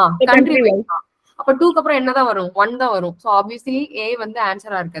பண்ணிருப்பாங்க? கண்ட்ரி வைஸ் தான். அப்ப 2க்கு அப்புறம் என்னதான் வரும்? 1 தான் வரும். ஸோ ஆப்வியஸ்லி ஏ வந்து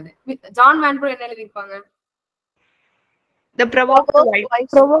ஆன்சரா இருக்காது. ஜான் வான்ப்ரோ என்ன எழுதியிருப்பாங்க? The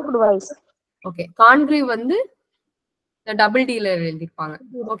provoked wife. ஓகே. கான்கிரீவ் வந்து டபுள் டீலர் எழுதியிருப்பாங்க.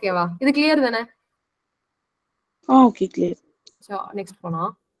 ஓகேவா? இது கிளியர் தானே? Okay clear. ஸோ நெக்ஸ்ட்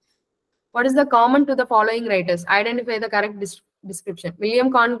போலாம். What is the common to the following writers? Identify the correct description. William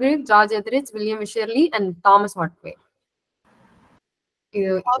Congreve, George Etheridge, William Wycherley, and Thomas Otway.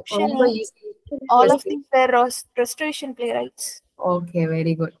 All of these were restoration playwrights. Okay,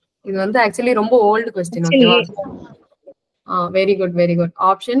 very good. இது வந்து actually ரொம்ப old question. Okay. Very good, very good.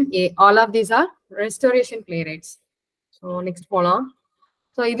 Option A. All of these are restoration playwrights. So next போலாம்.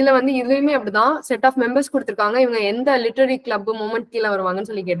 So இதுல வந்து இதுலயுமே அப்படிதான் set of members கொடுத்துருக்காங்க. இவங்க எந்த லிட்டரரி கிளப் மூமெண்ட் கீழே வருவாங்கன்னு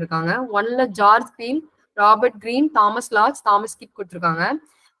சொல்லி கேட்டிருக்காங்க. 1ல George feel, Robert green, Thomas Lord's, Thomas kit கொடுத்துருக்காங்க.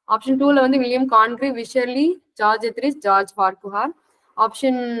 ஆப்ஷன் 2ல வந்து வில்லியம் கான்கிரீவ், விஷர்லி, ஜார்ஜ் எத்ரிச், ஜார்ஜ் ஃபார்குஹார்.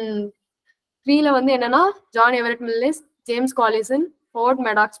 ஆப்ஷன் 3ல வந்து என்னன்னா John Everett மில்லிஸ், James collision, fort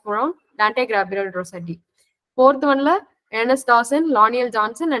மெடாக்ஸ் brown, Dante கிராபியல் ரோசட்டி. 4th ஒன்ல Ernst Dawson, லானியல்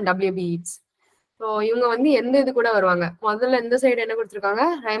Johnson and WB eats. So இவங்க வந்து எந்த இது கூட வருவாங்க? முதல்ல இந்த சைடு என்ன கொடுத்துருக்காங்க?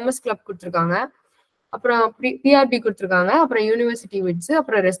 ரைமர்ஸ் கிளப் கொடுத்துருக்காங்க. அப்புறம் பிஆர்பி கொடுத்துருக்காங்க. அப்புறம் யூனிவர்சிட்டி விட்ஸ்,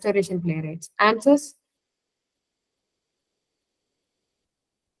 அப்புறம் ரெஸ்டரேஷன் பிளேரைட்ஸ். ஆன்சர்ஸ்?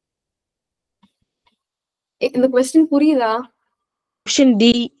 இந்த கொஸ்டின் புரியுதா? Option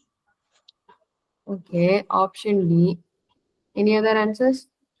D. Okay, option D. Any other answers?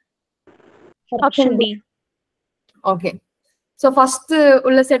 Option D. Okay. So first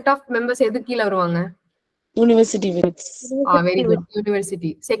உள்ள set of members எது கீழ வருவாங்க? University visits. Very good.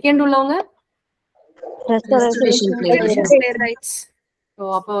 University. Second உள்ளவங்க? Restoration playwrights. Playwrights. So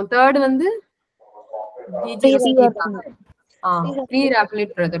அப்போ third வந்து Pre-Rapid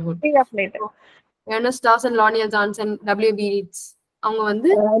Brotherhood. Ernest Dawson, Loniel Johnson, W.B. Yeats. அவங்க வந்து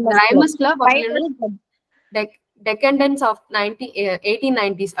Rhymes Club Decadence of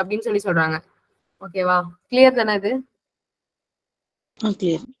 1890s அப்படின்னு சொல்லி சொல்றாங்க. ஓகேவா? கிளியர் தானே இது?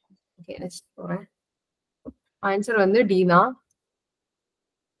 Clear. Okay, நெக்ஸ்ட் போறேன். ஆன்சர் வந்து D தான்.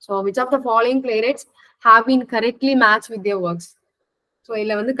 So which of the following playwrights have been correctly matched with their works? So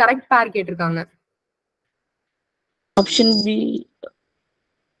இதுல வந்து கரெக்ட் பேர் கேட்டிருக்காங்க. Option B.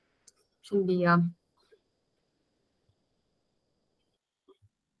 Option D.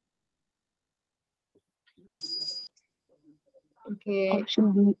 Okay. Option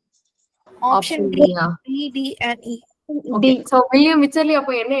B. Option D. D, and E. Okay. So William விச்சர்லி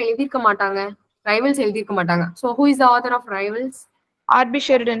அப்போ என்ன எழுதிருக்க மாட்டாங்க? Rivals எழுதிருக்க மாட்டாங்க. So who is the author of Rivals? R.B.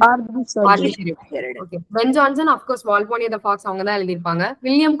 Sheridan. R.B. Sheridan. Okay. Ben Jonson, of course, Walpole the Fox அவங்க தான் எழுதிருப்பாங்க.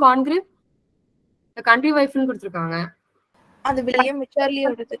 William கான்கிரீவ் The Country Wife னு கொடுத்திருக்காங்க. அது William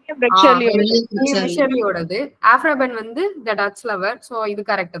விச்சர்லியோடது. விச்சர்லியோடது. ஆஃப்ரபன் வந்து The Dutch Lover. So இது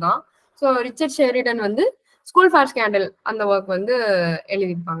கரெக்ட் தான். So ரிச்சர்ட் ஷெரிடன் வந்து school for scandal அந்த ஒர்க் வந்து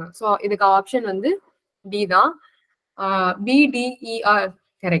எழுதிருப்பாங்க. ஸோ இதுக்கு ஆப்ஷன் வந்து டி தான். BDER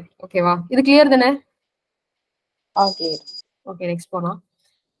correct. ஓகேவா? இது கிளியர் தானே? Clear. Okay, next போலாம்.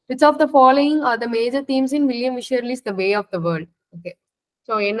 Which of the following are the major themes in William Wycherley's The Way of the World? Okay.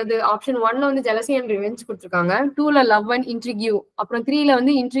 So என்னது ஆப்ஷன் 1ல வந்து jealousy and revenge கொடுத்திருக்காங்க. 2ல love and intrigue, அப்புறம் 3ல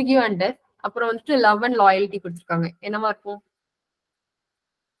வந்து intrigue and death, அப்புறம் வந்துட்டு love and loyalty கொடுத்திருக்காங்க. என்னவா இருக்கும்?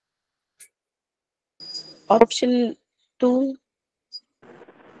 Option 2.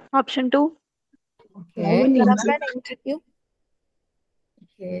 Option 2. Okay.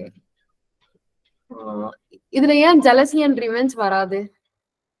 Okay. இதுல ஏன் jealousy and revenge வராது?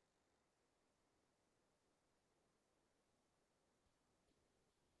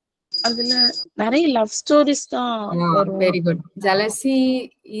 அதுல நிறைய லவ் ஸ்டோரிஸ் தான் வரும். Very good. ஜெலசி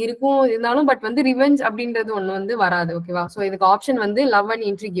இருக்கும் இருந்தாலும் பட் வந்து ரிவெஞ்ச் அப்படின்றது ஒண்ணு வந்து வராது. ஓகேவா? சோ இதுக்கு ஆப்ஷன் வந்து லவ் அண்ட்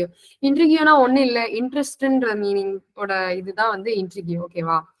இன்ட்ரிகியூ. இன்ட்ரிகியூனா ஒண்ணு இல்ல, இன்ட்ரெஸ்ட்ன்ற மீனிங் ஓட இதுதான் வந்து இன்ட்ரிகியூ.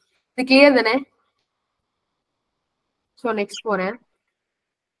 ஓகேவா? இது கிளியர் தானே? சோ நெக்ஸ்ட் போறேன்.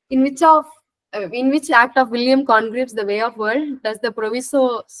 In which act of William Congreve's The Way of World does the proviso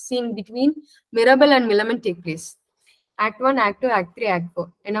scene between Mirabell and Millamant take place? Act 1, Act 2, Act 3, Act 4.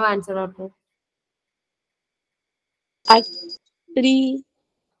 என்னவா ஆன்சரா இருக்கும்? Act 3.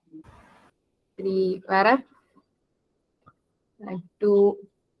 வேற? Act 2,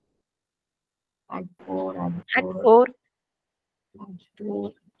 Act 4, Act 4. Act 2.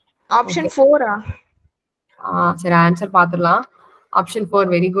 Option 4 சரி, answer பாத்துடலாம். Option 4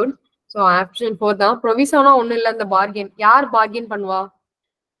 very good. So option 4 தான். ப்ரொவிசோனா ஒண்ணு இல்ல, அந்த bargain. யார் bargain பண்ணுவா?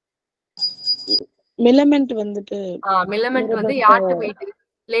 மில்லமெண்ட் வந்துட்டு மில்லமெண்ட் வந்து யார்கிட்ட போயிட்டு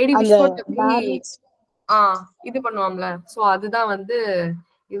லேடி விஷ்வோட் இது பண்ணுவாங்கல. சோ அதுதான் வந்து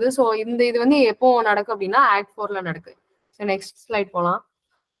இது. சோ இந்த இது வந்து எப்போ நடக்கும் அப்படின்னா ஆக்ட் 4ல நடக்கு. சோ நெக்ஸ்ட் ஸ்லைட் போலாம்.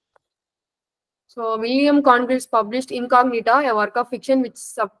 So William Congreve published Incognita, a work of fiction which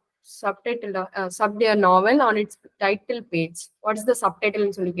subtitled subbed a novel on its title page. What is the subtitle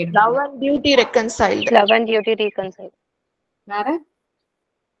in சொல்லி கேட்டீங்க? Love and Duty Reconciled. Love and Duty Reconciled. வேற?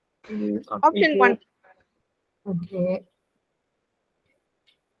 Option 1. Okay.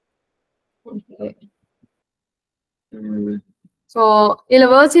 So இல்ல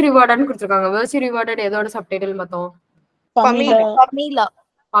Mercy Rewarded னு கொடுத்திருக்காங்க. Mercy Rewarded எதோட subtitle மொத்தம்?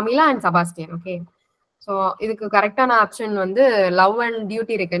 Pamela and Sebastian. Okay. So இதுக்கு கரெக்டான ஆப்ஷன் வந்து லவ் அண்ட்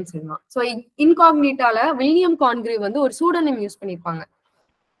டியூட்டி ரெக்கன்சில் தான். ஸோ இன்காக்னிட்டால வில்லியம் கான்கிரீவ் வந்து ஒரு சூடனம் யூஸ் பண்ணிருப்பாங்க.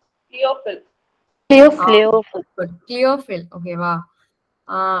 கிளியோஃபில். ஓகேவா?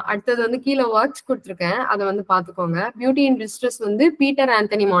 அடுத்தது வந்து கீழே ஒர்க்ஸ் கொடுத்துருக்கேன், அதை வந்து பாத்துக்கோங்க. பியூட்டி இன் டிஸ்ட்ரெஸ் வந்து பீட்டர்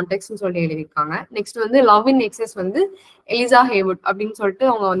ஆந்தனி மான்டெக்ஸ்னு சொல்லி எழுதியிருக்காங்க. நெக்ஸ்ட் வந்து லவ் இன் எக்ஸஸ் வந்து எலிசா ஹேவுட் அப்படின்னு சொல்லிட்டு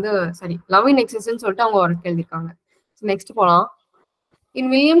அவங்க வந்து லவ் இன் எக்ஸஸ்ன்னு சொல்லிட்டு அவங்க ஒர்க் எழுதியிருக்காங்க. நெக்ஸ்ட் போலாம். In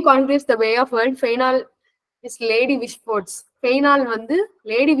William Congrave's The Way of World, Fainall is Lady Wishfort's. Fainall வந்து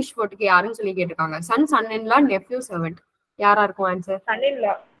லேடி விஷ்ஃபோர்ட்க்கு யாருன்னு சொல்லி கேட்டிருக்காங்க. son in law, nephew, servant. யாரா இருக்கும் answer? son in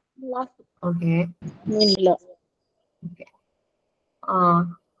law. Okay. Okay.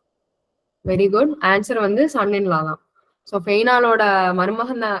 Very good. Answer வந்து son in law தான். So ஃபெய்னாலோட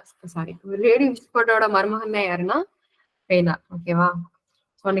மருமகன் lady விஷ்ஃபோர்ட்டோட மருமகன் தான் யாருன்னா ஃபெய்னால். ஓகேவா?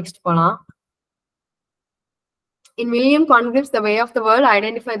 ஸோ நெக்ஸ்ட் போலாம். In William Congrip's The Way of the World,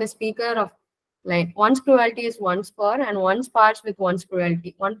 identify the speaker of line. One's cruelty is one's power, and one's parts with one's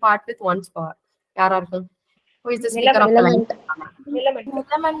cruelty. One part with one's power. யாரா இருக்கும்? Who is the speaker of the line?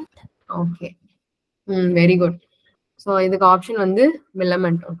 Okay. Very good. So இதுக்கு option வந்து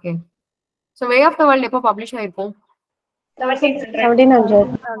Millamant. Okay. So Way of the World எப்போ publish ஆயிருக்கும்? 1700.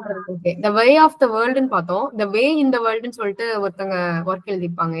 Okay. The Way of the World ன்னு பார்த்தோம். The Way in the World ன்னு சொல்லிட்டு ஒருத்தங்க work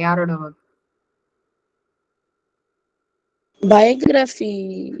எழுதிப்பாங்க. யாரோட ஒர்க்? பயோகிராஃபி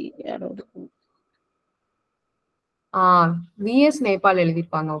யாரோட? VS நேபாள்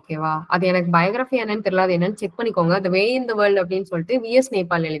எழுதிருப்பாங்க. ஓகேவா? அது எனக்கு பயோகிராஃபி என்னன்னு தெரியல, அது என்னன்னு செக் பண்ணிக்கோங்க. The Way in the World அப்படின்னு சொல்லிட்டு VS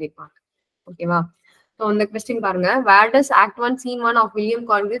நேபாள் எழுதிருப்பாங்க. ஓகேவா? ஸோ இந்த கொஸ்டின் பாருங்க. Where does Act 1 Scene 1 of William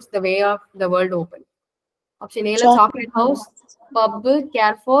Congrip's The Way of the World open? Option A, Chocolate House, Pub,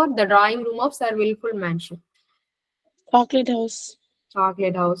 Carrefour, the drawing room of Sir Wilfull Mansion. Chocolate House.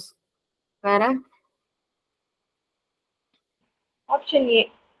 Chocolate House. வேற? Option A.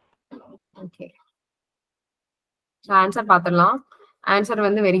 Okay. So answer பாத்திரலாம். Answer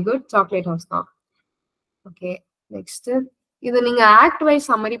வந்து very good, chocolate house தான். Okay, next இது நீங்க act wise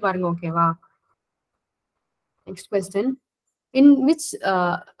summary பாருங்க. ஓகேவா? Next question. In which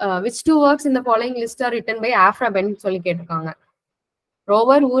two works in the following list are written by Afra Ben சொல்லி கேட்டிருக்காங்க.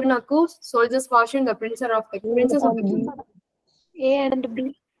 Rover, Urnaku, Soldier's Fortune, The Princess of the King. A and B.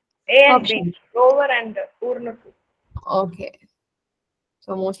 A and B. Rover and Urnaku. Okay.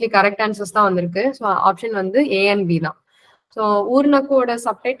 So mostly correct answers தான் வந்திருக்கு. So option வந்து A and B தான். So ஊர்னக்கோட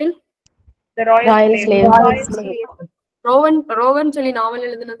subtitle The Royal Slave. ரோவன் சொல்லி நாவல்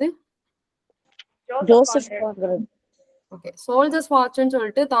எழுதுனது Joseph Conrad. Okay. Soldiers fortune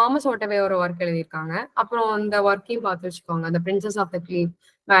சொல்லிட்டு Thomas ஓட்டவே ஒரு work எழுதியிருக்காங்க. அப்புறம் அந்த ஒர்க்கையும் பார்த்து வச்சுக்கோங்க. The Princess of the Cleave,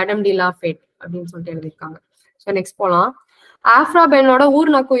 madam D law fat அப்படின்னு சொல்லிட்டு எழுதியிருக்காங்க. ஸோ நெக்ஸ்ட் போலாம். Aphra பென்னோட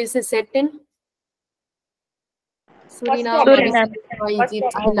ஊர்னக்கு is set in Suriname,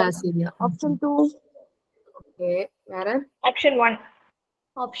 Egypt, and Assyria. Option 2. Okay, வேற? Option 1.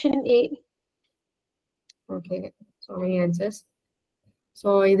 Option A. Okay, so many answers. So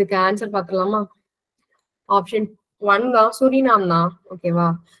இதுக்கு ஆன்சர் பார்த்துலாமா? ஆப்ஷன் 1 தான், சுரினாம் தான். ஓகேவா?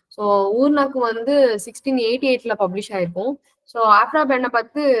 So ஊர்னக்கு வந்து 1688ல பப்ளிஷ் ஆயிருக்கும். ஸோ ஆஃப்ரா பென்னை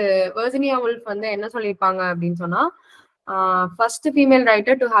பார்த்து வெர்ஜினியா வுல்ஃப் வந்து என்ன சொல்லியிருப்பாங்க அப்படின்னு சொன்னா, first female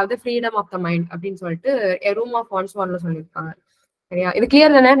writer to have the freedom of the mind அப்படின்னு சொல்லிட்டு A Room of One's Oneல சொல்லியிருப்பாங்க. சரியா? இது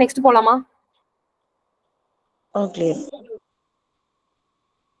கிளியர் தானே? நெக்ஸ்ட் போலாமா? Okay.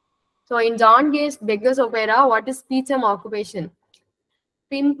 So in John Gay's Beggar's Opera, what is Peachum occupation?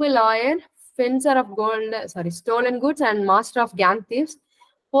 Pimp, lawyer, fencer of gold, stolen goods, and master of gang thieves.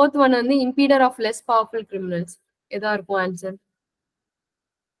 Fourth one வந்து impeder of less powerful criminals. எதா இருக்கும் answer?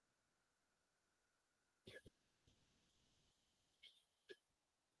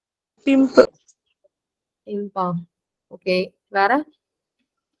 Pimp. Impa. Okay, வேற?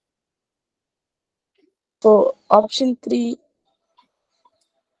 So option 3.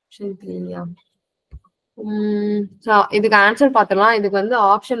 Option 3, yeah. So இதுக்கு answer பார்த்துலாம். இதுக்கு வந்து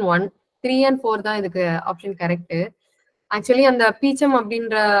option 1, 3 and 4 தான் இதுக்கு ஆப்ஷன் கரெக்ட். ஆக்சுவலி அந்த பீச்சம்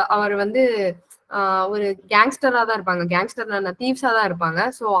அப்படின்ற அவர் வந்து ஒரு கேங்ஸ்டரா தான் இருப்பாங்க. கேங்ஸ்டர் தீவ்ஸா தான் இருப்பாங்க.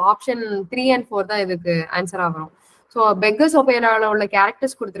 ஸோ ஆப்ஷன் 3 and 4 தான் இதுக்கு ஆன்சரா வரும். ஸோ பெக்கர்ஸ் ஒபேரால உள்ள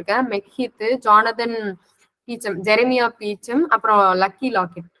கேரக்டர்ஸ் கொடுத்துருக்கேன். மெக்ஹீத், ஜானதன் பீச்சம், ஜெரமியா பீச்சம், அப்புறம் லக்கி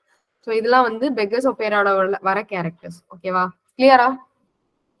லாக்கெட். ஸோ இதெல்லாம் வந்து பெக்கர்ஸ் ஒபேரால வர கேரக்டர்ஸ். ஓகேவா? கிளியரா?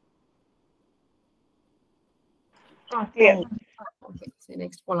 Clear. Okay, so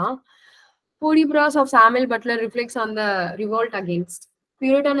next போலாம். Hudibras of Samuel Butler reflects on the revolt against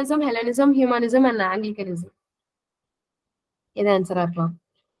Puritanism, Hellenism, Humanism, and Anglicanism. இது ஆன்சரா இருக்கலாம்.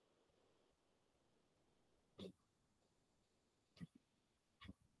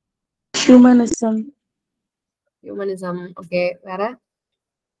 Humanism. Okay, வேற?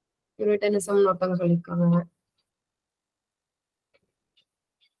 Puritanism ஒருத்தவங்க சொல்லியிருக்காங்க.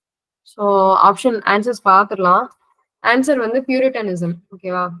 ஸோ ஆப்ஷன் ஆன்சர்ஸ் பார்த்துடலாம். ஆன்சர் வந்து பியூரிட்டனிசம்.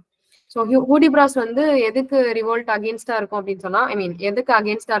 ஓகேவா? ஸோ ஹூடிபிராஸ் வந்து எதுக்கு ரிவோல்ட் அகேன்ஸ்டா இருக்கும் அப்படின்னு சொன்னா, எதுக்கு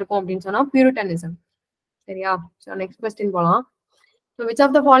அகேன்ஸ்டா இருக்கும் அப்படின்னு சொன்னா பியூரிட்டனிசம். சரியா? ஸோ நெக்ஸ்ட் கொஸ்டின் போலாம். So which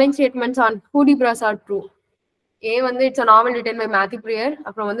of the following statements on ஹூடிபிராஸ் are true? A வந்து it's a novel written by Matthew Prior.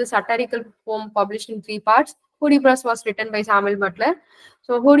 அப்புறம் வந்து satirical poem published in 3 parts. Hudibras was written by Samuel Butler.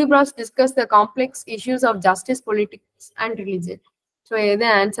 So Hudibras discussed the complex issues of justice, politics, and religion. So எது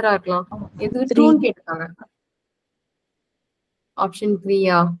ஆன்சரா இருக்கலாம்? எது ட்ரூன்னு கேட்டிருக்காங்க. Option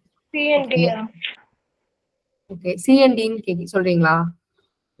 3யா? C and D. Okay, C and D ன்னு சொல்றீங்களா?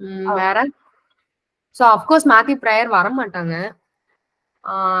 வேற? So of course Matthew prior வர மாட்டாங்க.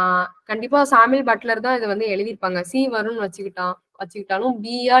 கண்டிப்பா சாமுவேல் பட்லர் தான் இது வந்து எழுதியிருப்பாங்க. சி வரும்னு வச்சுக்கிட்டான் வச்சுக்கிட்டாலும்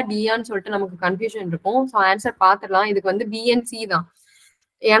பியா டியான்னு சொல்லிட்டு நமக்கு கன்ஃபியூஷன் இருக்கும். ஸோ ஆன்சர் பார்த்துடலாம். இதுக்கு வந்து பிஎன்சி தான்.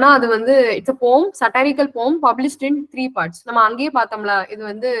 ஏன்னா அது வந்து இட்ஸ் போம், சட்டாரிக்கல் போம், பப்ளிஷ்ட் இன் 3 parts. நம்ம அங்கேயே பார்த்தோம்ல இது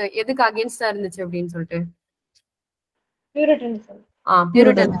வந்து எதுக்கு அகேன்ஸ்டா இருந்துச்சு அப்படின்னு சொல்லிட்டு. பியூரிட்டன்.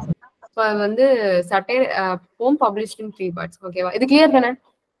 ஸோ அது வந்து போம் பப்ளிஷ்ட் இன் 3 parts. ஓகேவா? இது கிளியர் தானே?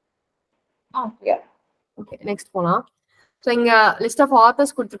 ஓகே, நெக்ஸ்ட் போலாம். ஸோ இங்க லிஸ்ட் ஆஃப்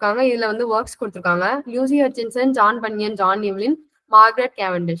ஆத்தர்ஸ் கொடுத்துருக்காங்க. இதுல வந்து ஒர்க்ஸ் கொடுத்துருக்காங்க. Lucy Hutchinson, John Bunyan, John இவ்லின், Margaret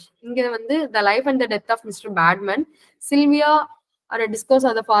Cavendish. இங்க வந்து the life and the death of mister Batman, Sylvia R discourse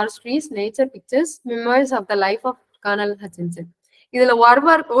of the forest trees, nature pictures, memories of the life of kernel Hutchinson. இதுல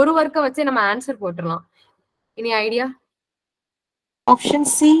ஒரு ஒர்க்கை வச்சு நம்ம answer போட்டுடலாம். இனி idea? Option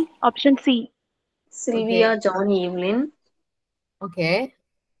C. Option C. Sylvia, John Evelyn. Okay.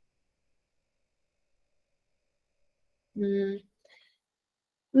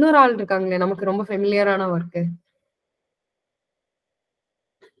 இன்னொரு ஆள் இருக்காங்களே நமக்கு ரொம்ப ஃபெமிலியரான ஒர்க்கு.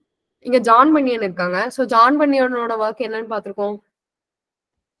 இங்க ஜான் பன்யன் இருக்காங்க. சோ ஜான் பன்யனோட ஒர்க் என்னன்னு பாத்துருக்கோம்.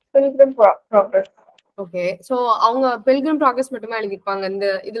 ஓகே, சோ அவங்க பில்கிரிம் ப்ராக்ரஸ் மட்டுமே எழுதிருப்பாங்க. இந்த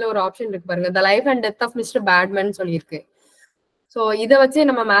இதுல ஒரு ஆப்ஷன் இருக்கு பாருங்க, the life and death of mister Batman சொல்லியிருக்கு. சோ இதை வச்சு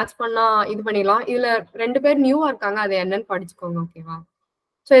நம்ம மேட்ச் பண்ணா இது பண்ணிடலாம். இதுல 2 பேர் நியூவா இருக்காங்க, அது என்னன்னு படிச்சுக்கோங்க. ஓகேவா?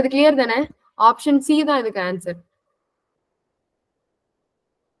 சோ இது கிளியர் தானே? ஆப்ஷன் சி தான் இதுக்கு ஆன்சர்.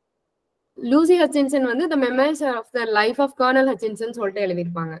 லூசி ஹட்சின்சன் வந்து த memories of the life of kernel Hutchinson சொல்லிட்டு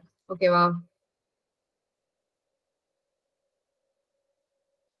எழுதியிருப்பாங்க. ஓகேவா?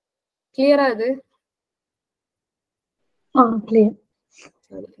 கிளியரா இது? Clear.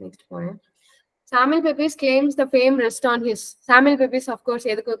 Next point. Samuel பெப்பீஸ் claims the fame rests on his. Samuel பெப்பீஸ் of course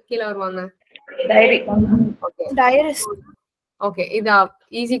எதுக்கு கீழ வருவாங்க? டைரி. Okay, diaries. ஓகே, இது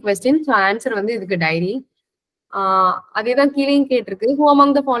ஈஸி क्वेश्चन. சோ ஆன்சர் வந்து இதுக்கு டைரி. அதேதான் கீழேயும் கேட்டிருக்கு. who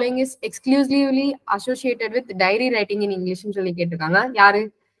among the following is exclusively associated with diary writing in English னு சொல்லி கேட்டிருக்காங்க. யாரு?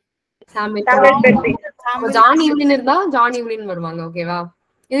 சாமுவல் பெப்பீஸ். ஜான் ஈவ்லின் இருந்தா ஜான் ஈவ்லின் வருவாங்க. ஓகேவா?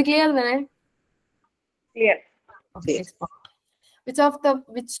 இது கிளியர் தானே? Clear. Okay,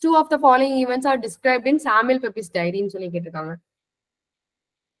 which two of the following events are described in Samuel Pepys diary னு சொல்லி கேட்டிருக்காங்க.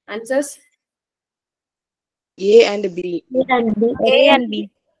 Answers? A and B. A and B.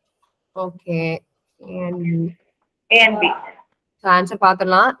 Okay, A and B. A and B. So answer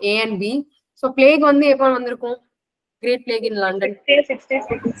பாத்துடலாம். A and B. So plague வந்து எப்போ வந்திருக்கும்? Great Plague in London.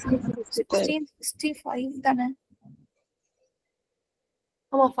 1665 தானே?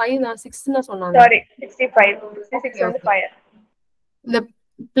 ஆமா 5 தான், 6 தான் சொன்னாங்க. Sorry, 65. 66 வந்து fire. The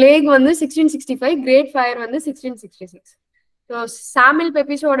plague வந்து 1665, Great Fire வந்து 1666. So Samuel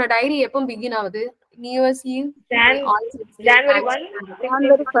Pepys ஓட டைரி எப்போ பிகின் ஆகுது? New Year's Eve, January 1,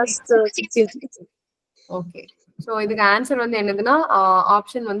 January 1st, 1666. Okay. So இதுக்கு ஆன்சர் வந்து என்னதுன்னா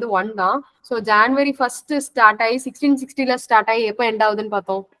ஆப்ஷன் வந்து 1 தான். சோ January 1st ஸ்டார்ட் ஆகி 1660ல ஸ்டார்ட் ஆகி எப்போ எண்ட் ஆகுதுன்னு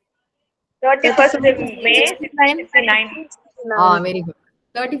பார்த்தோம். 31st May 1669. Very good.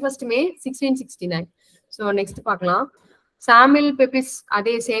 31st May 1669. So next பார்க்கலாம். சாமுவல் பெப்பிஸ்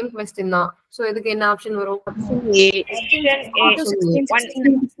அதே சேம் क्वेश्चन தான். சோ இதுக்கு என்ன ஆப்ஷன் வரும்? Option A.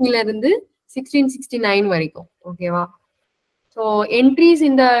 ல இருந்து 1669 வரைக்கும். ஓகேவா? So entries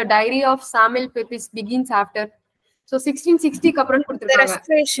in the diary of Samuel Pepys begins after. So 1660 க்கு அப்புறம் கொடுத்திருக்காங்க.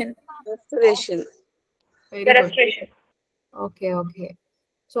 Restoration. Very The good. restoration. Okay, okay.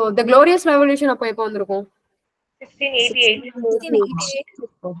 So the glorious revolution அப்ப எப்போ வந்திருக்கும்? 1688.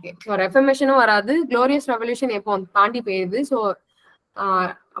 Okay. So reformation வராது, glorious revolution எப்போ தாண்டி போயிருது. So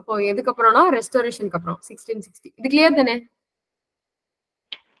அப்போ எதுக்கு அப்புறம்னா ரெஸ்டோரேஷனுக்கு அப்புறம் 1660. இது கிளியர் தானே?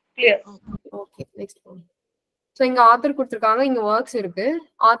 Clear. ஓகே, நெக்ஸ்ட் போலாம். ஸோ இங்க ஆத்தர் கொடுத்துருக்காங்க, இங்க ஒர்க்ஸ் இருக்கு.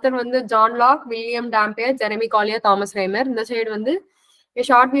 ஆத்தர் வந்து John lock, William டாம்பியர், Jeremy Collier, Thomas ரைமர். இந்த சைடு வந்து a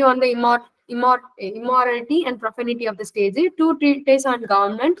short view on the immorality and profanity of the stage, 2 treatises on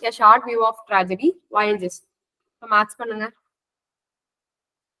government, a short view of tragedy, voyages. So match பண்ணுங்க.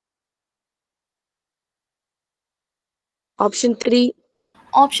 Option 3.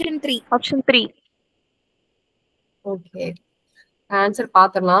 Option 3. Option 3. Okay, answer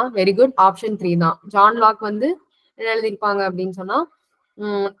பாத்துடலாம். Very good, option 3 தான். John lock வந்து என்ன எழுதிருப்பாங்க அப்படின்னு சொன்னா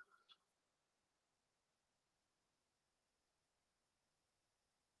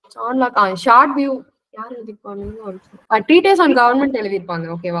John lock short view யார் எழுதிருப்பாங்க? Treatise on government எழுதிருப்பாங்க.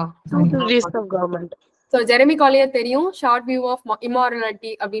 ஓகேவா? Treatise of government. So Jeremy Collier தெரியும், short view of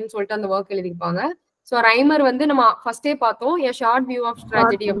இம்மாரலிட்டி அப்படின்னு சொல்லிட்டு அந்த ஒர்க் எழுதிருப்பாங்க. ஸோ ரைமர் வந்து நம்ம ஃபர்ஸ்டே பார்த்தோம், a short view of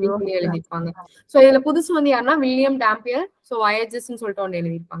tragedy அப்படின்னு சொல்லி எழுதிருப்பாங்க. ஸோ இதுல புதுசு வந்து யாருன்னா வில்லியம் டாம்பியர், ஸோ வயஜஸ்ன்னு சொல்லிட்டு ஒன்று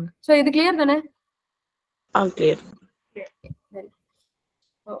எழுதிருப்பாங்க. ஸோ இது கிளியர் தானே? Clear.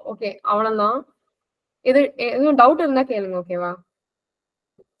 ஓகே, அவ்வளவுதான். இது எதுவும் டவுட் இருந்தா கேளுங்க. ஓகேவா?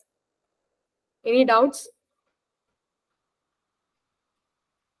 Any doubts?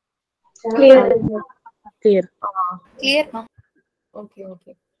 Clear. Clear. Clear. Okay,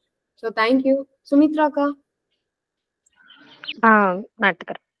 okay. So thank you. Sumitra ka. நான்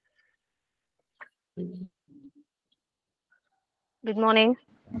எடுத்துக்கிறேன். Good morning.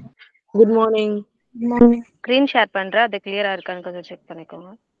 Good morning. Screen share பண்றேன், அது கிளியரா இருக்கான்னு கொஞ்சம் செக்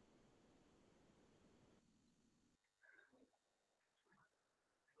பண்ணிக்கோங்க.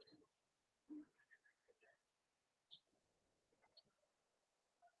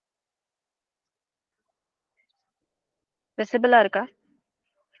 விசிபிளா இருக்கா?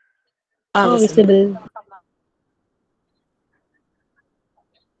 விசிபிள்.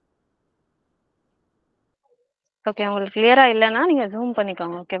 ஓகே, உங்களுக்கு கிளியரா இல்லைன்னா நீங்க ஜூம்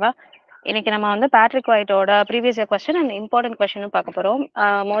பண்ணிக்கோங்க. ஓகேவா? இன்னைக்கு நம்ம வந்து Patrick ஒயிட்டோட previous year question and important கொஸ்டினும் பார்க்க போறோம்.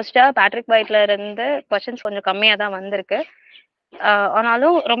 மோஸ்டா பேட்ரிக் ஒயிட்ல இருந்து கொஸ்டின்ஸ் கொஞ்சம் கம்மியா தான் வந்திருக்கு.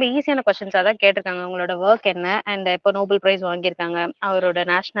 ஆனாலும் ரொம்ப ஈஸியான கொஸ்டின்ஸாக தான் கேட்டிருக்காங்க. உங்களோட ஒர்க் என்ன அண்ட் இப்போ நோபல் பிரைஸ் வாங்கியிருக்காங்க, அவரோட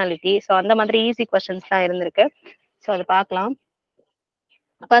நேஷனாலிட்டி, ஸோ அந்த மாதிரி ஈஸி கொஸ்டின்ஸ் தான் இருந்திருக்கு. ஸோ அது பார்க்கலாம்.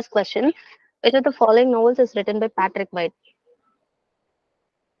 First question, which of the following novels is written by Patrick White?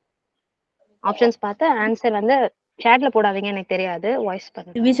 Options பார்த்து ஆன்சர் வந்து சேட்ல போடாதீங்க, எனக்கு தெரியாது, வாய்ஸ்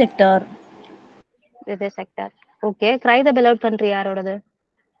பண்ணுங்க. விவிசெக்டார். விவிசெக்டார். ஓகே. கிரை த பெலவுட் கண்ட்ரி யாரோடது?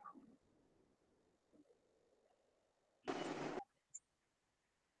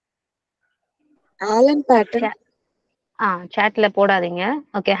 Alan pattern. சேட்ல போடாதீங்க.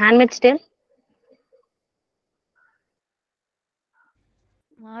 Okay. Handmades Dale.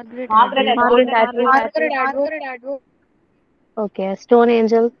 Margaret Margaret Atwood. Okay. Stone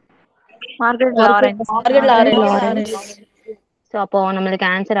angel. Margaret Lawrence. So அப்போ நம்மளுக்கு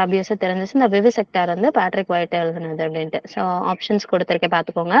answer ஆப்வியஸா தெரிஞ்சிச்சு. இந்த விவிசெக்டார் வந்து பேட்ரிக் ஒயிட் எழுதுனது அப்படின்ட்டு. ஸோ ஆப்ஷன்ஸ் கொடுத்துருக்கேன்,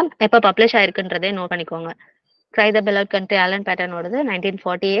 பார்த்துக்கோங்க. எப்போ பப்ளிஷ் ஆயிருக்குன்றதே நோட் பண்ணிக்கோங்க. ட்ரை த பெலவுட் கண்ட்ரி ஆலன் பேட்டனோடது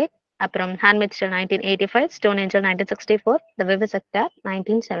 1948, அப்புறம் ஹேண்ட்மேட்ஸ் டேல் 1985, ஸ்டோன் ஏஞ்சல் 1964, த விவிசெக்டார்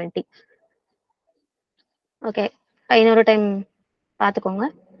 1970. ஓகே, இன்னொரு டைம் பார்த்துக்கோங்க.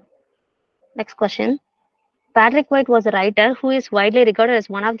 Next question. Patrick White was a writer who is widely regarded as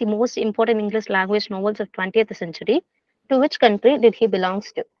one of the most important English language novels of 20th century. To which country did he belongs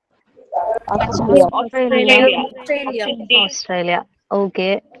to? Australia. Okay,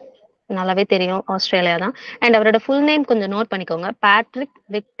 நல்லாவே தெரியும், Australia தான். And அவரோட full name கொஞ்சம் note பண்ணிக்கோங்க. Patrick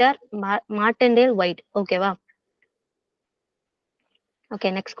Victor மார்டின்டேல் white. ஓகேவா?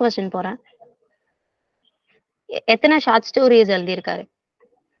 Okay, next question போறேன். எத்தனை short stories எழுதியிருக்காரு?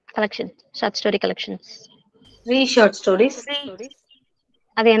 Collection, short story collections. 3 short stories.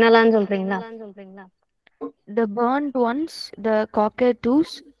 அது என்னலான்னு சொல்றீங்களா? The Burnt Ones, The Cockatoos,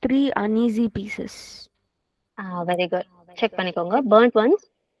 3 Uneasy Pieces. Very good. Check பண்ணிக்கோங்க. Burnt Ones,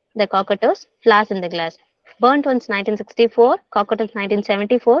 The Cockatoos, Flash in the Glass. Burnt Ones 1964, Cockatoos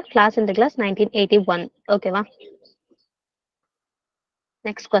 1974, Flash in the Glass 1981. ஓகேவா?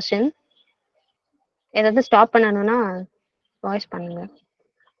 Next question. ஏதாவது stop பண்ணணும்னா voice பண்ணுங்க.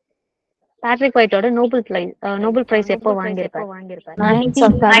 Patrick ஒயிட்டோட Nobel prize எப்போ வாங்கியிருப்பாரு?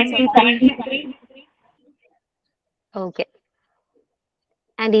 1973. Okay.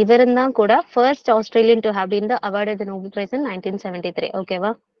 And இவர் தான் கூட first Australian to have been awarded the Nobel Prize in 1973.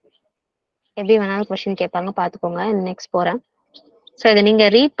 ஓகேவா? எப்படி வேணாலும் கொஸ்டின் கேட்பாங்க, பார்த்துக்கோங்க. நெக்ஸ்ட் போறேன். ஸோ இதை நீங்க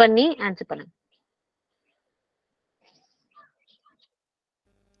ரீட் பண்ணி ஆன்சர் பண்ணுங்க.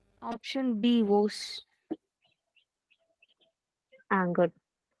 Option B, Woes. குட்.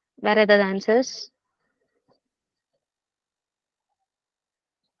 வேற ஏதாவது ஆன்சர்ஸ்?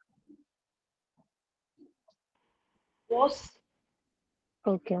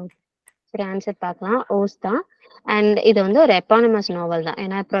 ஓகே, சரி, ஆன்சர் பார்க்கலாம். ஓஸ் தான். அண்ட் இது வந்து ஒரு எப்பானமஸ் நாவல் தான்.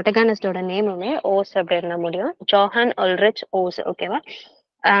 ஏன்னா ப்ரொட்டகானிஸ்டோட நேமுமே ஓஸ் அப்படின்னு முடியும். Johann Ulrich hose. ஓகேவா?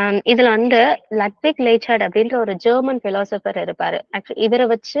 இதுல வந்து லட்விக் லேச்சார்ட் அப்படின்ற ஒரு ஜெர்மன் பிலாசபர் இருப்பாரு. ஆக்சுவலி இவரை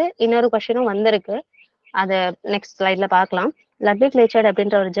வச்சு இன்னொரு கொஸ்டினும் வந்திருக்கு, அதை நெக்ஸ்ட் ஸ்லைட்ல பார்க்கலாம். லட்விக் லேச்சார்ட்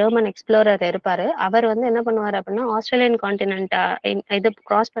அப்படின்ற ஒரு ஜெர்மன் எக்ஸ்ப்ளோரர் இருப்பாரு. அவர் வந்து என்ன பண்ணுவார் அப்படின்னா, ஆஸ்திரேலியன் கான்டினென்ட் இது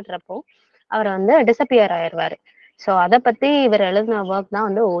கிராஸ் பண்றப்போ அவர் வந்து டிசப்பியர் ஆயிடுவாரு. ஸோ அதை பத்தி இவர் எழுதின ஒர்க் தான்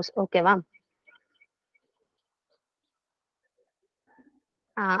வந்து ஓஸ். ஓகேவா?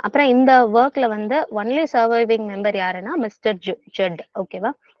 அப்புறம் இந்த ஒர்க்ல வந்து ஒன்லி சர்வைவிங் மெம்பர் யாருன்னா மிஸ்டர் ஜெட்.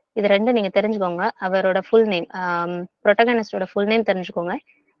 ஓகேவா? இது ரெண்டும் நீங்க தெரிஞ்சுக்கோங்க. அவரோட ஃபுல் நேம், ப்ரொட்டகனிஸ்டோட ஃபுல் நேம் தெரிஞ்சுக்கோங்க.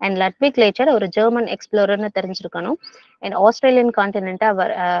 அண்ட் லட்விக் லேச்சர் ஒரு ஜெர்மன் எக்ஸ்ப்ளோரர்னு தெரிஞ்சிருக்கணும். And Australian கான்டினென்ட்டை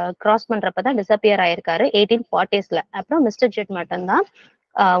our cross பண்றப்பதான் disappear ஆயிருக்காரு 1840s. அப்புறம் மிஸ்டர் ஜெட் மட்டும்தான்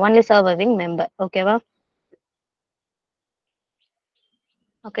ஒன்லி சர்வைவிங் மெம்பர். ஓகேவா?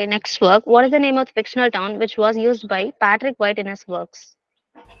 Okay, next work. What is the name of the fictional town which was used by Patrick White in his works?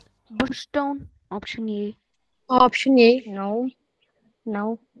 Bushtown. Option A. Option A. No.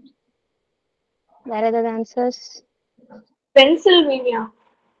 Where are the answers? Pennsylvania.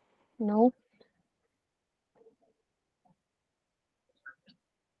 No.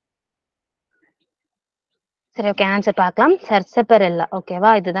 சரி, okay, answer பார்க்கலாம். சர்சபரெல்லா, ஓகேவா?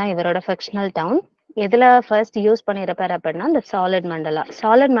 இதுதான் இவரோட fictional down. எதுல first use பண்ணிருப்பாரு அப்படின்னா இந்த solid மண்டலா.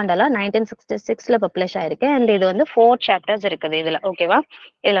 Solid மண்டலா 1966ல publish ஆயிருக்கு. அண்ட் இது வந்து 4 சாப்டர்ஸ் இருக்குது இதுல, ஓகேவா?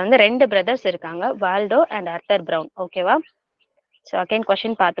 இதுல வந்து 2 பிரதர்ஸ் இருக்காங்க, வால்டோ அண்ட் ஆர்தர் பிரவுன், ஓகேவா? ஸோ அகைன்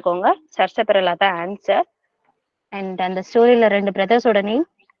கொஸ்டின் பார்த்துக்கோங்க. சர்சபரெல்லா தான் ஆன்சர். அண்ட் அந்த ஸ்டோரியில 2 பிரதர்ஸோட நேம்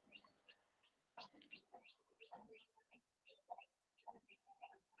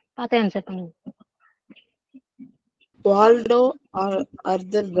பார்த்து ஆன்சர் பண்ணுங்க. Waldo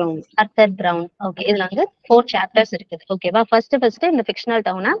Arthur brown. Arthur brown, okay. இதுல வந்து 4 சாப்டர்ஸ் இருக்குது, ஓகேவா? ஃபர்ஸ்ட் இந்த ஃபிக்ஷனல்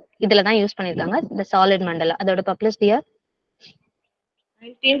டவுனை இதுல தான் யூஸ் பண்ணிருக்காங்க, இந்த சாலிட் மண்டலா. அதோட published year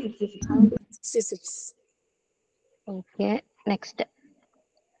 1966. okay. Next,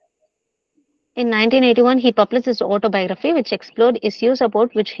 in 1981 he published his autobiography which explored issues about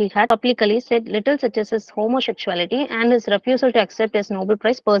which he had publicly said little, such as his homosexuality and his refusal to accept his Nobel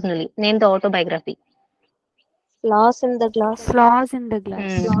Prize personally. Name the autobiography. Flaws in the glass. Flaws in the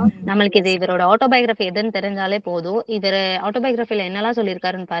glass. நம்மளுக்கு இது இவரோட autobiography எதுன்னு தெரிஞ்சாலே போதும். இவர் ஆட்டோபயோகிராஃபில என்னெல்லாம்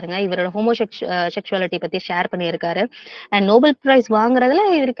சொல்லியிருக்காருன்னு பாருங்க. இவரோட செக்சுவாலிட்டி பத்தி ஷேர் பண்ணியிருக்காரு. அண்ட் நோபல் பிரைஸ் வாங்குறதுல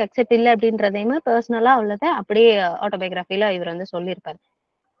இவருக்கு அக்செப்ட் இல்லை அப்படின்றதையுமே பர்சனலா உள்ளதை அப்படியே ஆட்டோபயோகிராஃபில இவர் வந்து சொல்லியிருப்பாரு.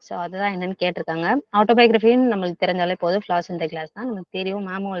 ஸோ அதுதான் என்னன்னு கேட்டிருக்காங்க. ஆட்டோபயோகிராஃபின்னு நம்மளுக்கு தெரிஞ்சாலே போதும், ஃபிளாஸ் இன் த கிளாஸ் தான் நமக்கு தெரியும்.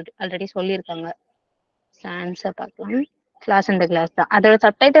 மேமும் ஆல்ரெடி சொல்லியிருக்காங்க. ஆன்சர் பார்க்கலாம். ஃபிளாஸ் இன் த கிளாஸ் தான். அதோட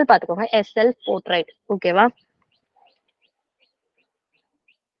சப்டைட்டில் பார்த்துக்கோங்க, எ செல்ஃப் போர்ட்ரைட், ஓகேவா?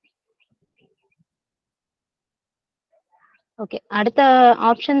 ஓகே, அடுத்த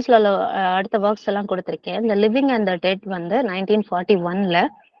ஆப்ஷன்ஸ்ல அடுத்த ஒர்க்ஸ் எல்லாம் கொடுத்துருக்கேன். இந்த லிவிங் அண்ட் த டெட் வந்து 1941ல.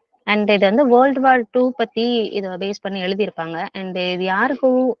 அண்ட் இது வந்து வேர்ல்டு வார் 2 பத்தி இதை பேஸ் பண்ணி எழுதியிருப்பாங்க. அண்ட் இது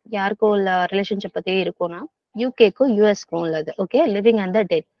யாருக்கும் உள்ள ரிலேஷன்ஷிப் பத்தி இருக்கும்னா யூகேக்கும் யூஎஸ்க்கும் உள்ளது, okay. Living and the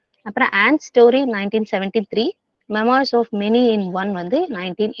dead. அப்புறம் and story 1973, மெமோர்ஸ் of many in one வந்து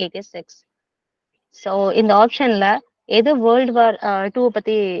 1986. ஸோ இந்த ஆப்ஷன்ல எது வேர்ல்டு வார் 2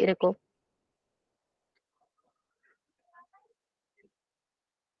 பத்தி இருக்கும்?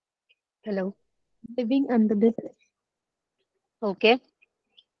 Hello, Living and the dead. Okay.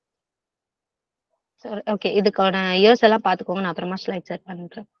 Okay, இதுக்கான இயர்ஸ் எல்லாம் பார்த்துக்கோங்க, நான் அப்புறமா ஸ்லைட் செட்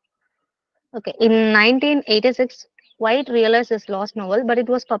பண்றேன். Okay, in 1986 White realized his lost novel, but it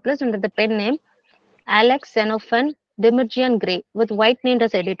was published under the pen name Alex Xenophon Demirjian Gray, with White named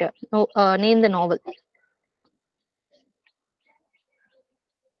as editor. Name the novel.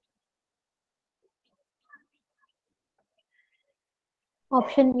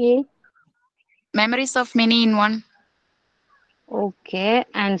 Option A. Memories of Many in One. Okay,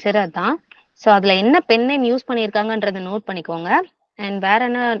 answer அதான். So அதுல என்ன pen name use பண்ணியிருக்காங்கன்றத note பண்ணிக்கோங்க. And வேற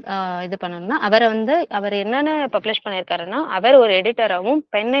என்ன இது பண்ணணும்னா, அவர் என்னென்ன publish பண்ணியிருக்காருன்னா, அவர் ஒரு எடிட்டராகவும்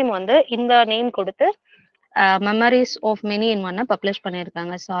பென் நேம் வந்து இந்த நேம் கொடுத்து மெமரிஸ் ஆஃப் மெனி இன் ஒன்னை பப்ளிஷ்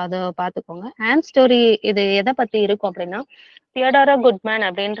பண்ணியிருக்காங்க. ஸோ அதை பார்த்துக்கோங்க. ஆண்ட் ஸ்டோரி இது எதை பத்தி இருக்கும் அப்படின்னா, தியோடோரா குட்மேன்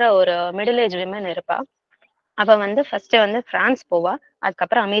அப்படின்ற ஒரு மிடில் ஏஜ் விமன் இருப்பா. அவ வந்து ஃபர்ஸ்ட் வந்து பிரான்ஸ் போவா,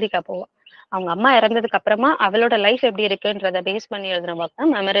 அதுக்கப்புறம் அமெரிக்கா போவா. அவங்க அம்மா இறந்ததுக்கு அப்புறமா அவளோட லைஃப் எப்படி இருக்குன்றத பேஸ் பண்ணி எழுதுன ஒர்க்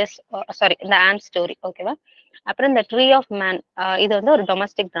தான் மெமரிஸ், இந்த ஆண்ட் ஸ்டோரி, ஓகேவா? அப்புறம் இந்த ட்ரீ ஆஃப் மேன், இது வந்து ஒரு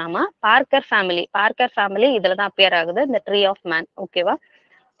டொமஸ்டிக் டிராமா. பார்க்கர் ஃபேமிலி இதுல தான் அப்பியர் ஆகுது, இந்த ட்ரீ ஆஃப் மேன், ஓகேவா?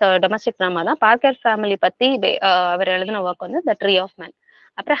 ஸோ டொமஸ்டிக் டிராமா தான். பார்க்கர் ஃபேமிலி பத்தி அவர் எழுதின ஒர்க் வந்து த ட்ரீ ஆஃப் மேன்.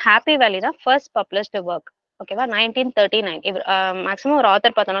 அப்புறம் ஹாப்பி வேலி தான் ஃபர்ஸ்ட் பப்ளிஷ்டு ஒர்க், ஓகேவா? 1939. இவர் மேக்ஸிமம் ஒரு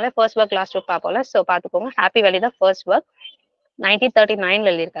author பார்த்தோம்னாலே first work last work பார்ப்போம்ல. So பார்த்துக்கோங்க, ஹாப்பி வேலி தான் ஃபர்ஸ்ட் ஒர்க்,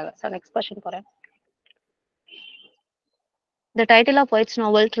 1939ல எழுதியிருக்காங்க. ஸோ நெக்ஸ்ட் கொஸ்டின் போறேன். The title of White's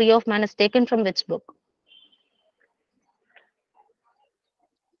novel Tree of Man is taken from which book?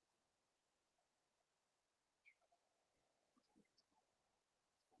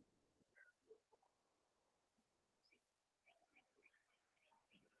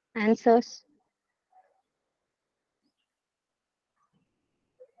 Answers.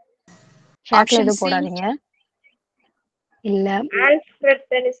 சாட்ல எதுவும் போடாதீங்க. இல்ல, Alfred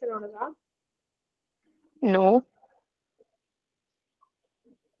டெனிசனோடதா? No.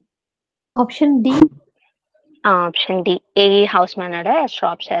 Option D. Option D, AE ஹவுஸ்மேனோட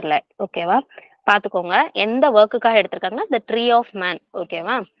ஷாப்ஷைர் late, ஓகேவா? பாத்துக்கோங்க, எந்த ஒர்க்குக்காக எடுத்திருக்காங்கன்னா த ட்ரீ ஆஃப் மேன்,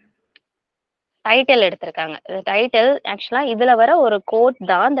 ஓகேவா? Title எடுத்திருக்காங்க. டைட்டில் ஆக்சுவலா இதுல வர ஒரு கோட்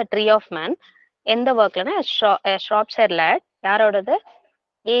தான் த ட்ரீ ஆஃப் மேன். எந்த ஒர்க்லன்னா ஷாப்ஷைர் லேட், யாரோடது?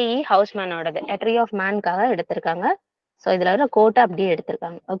 ஏஇ ஹவுஸ்மேனோடது. ட்ரீ ஆஃப் மேன்காக எடுத்திருக்காங்க. ஸோ இதுல வர கோட்டை அப்படியே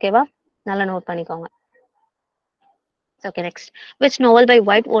எடுத்திருக்காங்க, ஓகேவா? நல்லா நோட் பண்ணிக்கோங்க. Okay, next. Which novel by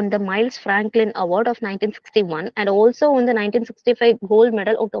White won the Miles Franklin Award of 1961 and also won the 1965 Gold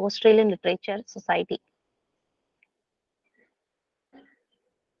Medal of the Australian Literature Society?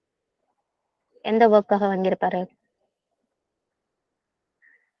 எந்த ஒர்க்காக வாங்கியிருப்பாரு?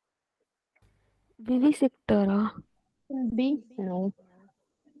 விவிசெக்டரா? பி. நோ.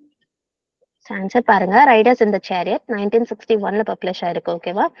 ஆன்சர் பாருங்க. ரைடர்ஸ் இன் த சேரியட் 1961ல பப்ளிஷ் ஆயிருக்கு.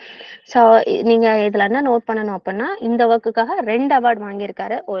 ஓகேவா? ஸோ நீங்க இதுல என்ன note பண்ணணும் அப்படின்னா, இந்த ஒர்க்குக்காக 2 அவார்ட்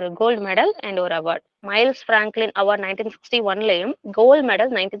வாங்கியிருக்காரு. ஒரு கோல்டு மெடல் அண்ட் ஒரு award. Miles Franklin award 1961லயும் gold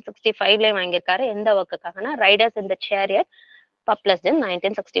medal 1965லயும் வாங்கியிருக்காரு. எந்த ஒர்க்குக்காகனா ரைடர்ஸ் இன் த சேரியட் பப்ளிஷ்ட் இன்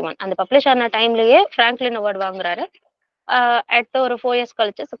 1961. அந்த பப்ளிஷ் ஆன டைம்லயே பிராங்க்லின் அவார்ட் வாங்குறாரு. அடுத்த ஒரு 4 இயர்ஸ்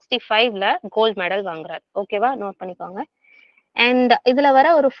கழிச்சு 65ல கோல்டு மெடல் வாங்குறாரு. ஓகேவா? நோட் பண்ணிக்கோங்க. அண்ட் இதுல வர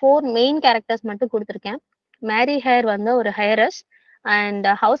ஒரு 4 மெயின் கேரக்டர்ஸ் மட்டும் கொடுத்துருக்கேன். மேரி ஹேர் வந்து ஒரு ஹைரஸ் அண்ட்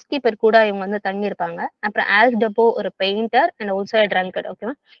ஹவுஸ் கீப்பர் கூட இவங்க வந்து தங்கியிருப்பாங்க. அப்புறம் ஆல்ஸ் டெப்போ ஒரு பெயிண்டர் அண்ட் ஆல்சோ ட்ரங்கர்.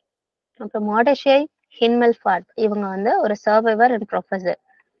 ஓகேவா? அப்புறம் மாடஷே ஹின்மெல்ஃபார்ட் இவங்க வந்து ஒரு survivor and professor.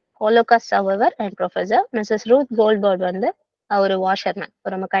 Holocaust survivor and professor. Mrs Ruth கோல்ட்பர்ட் வந்து ஒரு வாஷர்மேன்,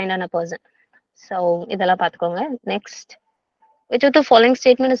 ஒரு ரொம்ப கைண்டான பர்சன். ஸோ இதெல்லாம் பார்த்துக்கோங்க. Next, which of the following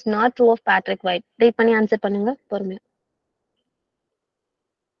statement is not true of Patrick White? Read பண்ணி ஆன்சர் பண்ணுங்க பொறுமையா.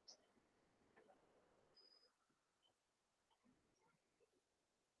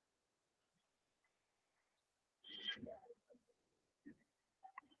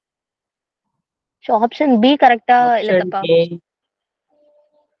 So option B correct-ஆ இல்ல Option தப்பா? A.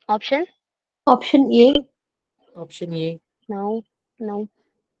 Option? Option A. Option A. No. No.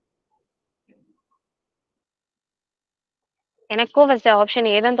 எனக்கும் ஃபர்ஸ்ட் ஆப்ஷன்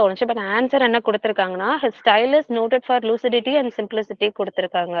ஏ தான் தோணுச்சு. பட் ஆன்சர் என்ன கொடுத்துருக்காங்கன்னா, his style is noted for lucidity and simplicity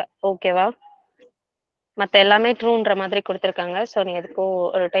கொடுத்துருக்காங்க. ஓகேவா? மத்த எல்லாமே ட்ரூன்ற மாதிரி கொடுத்துருக்காங்க. ஸோ நீ எதுக்கும்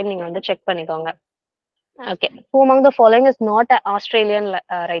ஒரு டைம் நீங்க வந்து செக் பண்ணிக்கோங்க. Okay. Who among the following is not an Australian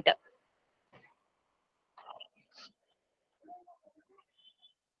writer?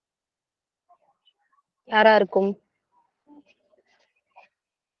 யாரா இருக்கும்?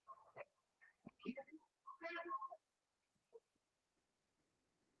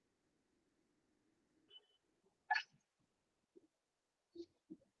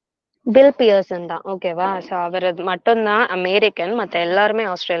 பில் பியர்சன் தான். ஓகேவா? ஸோ அவர் மட்டும்தான் அமெரிக்கன், மற்ற எல்லாருமே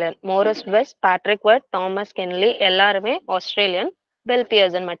Australian. Morris west, Patrick word, Thomas Henley எல்லாருமே ஆஸ்திரேலியன். பில்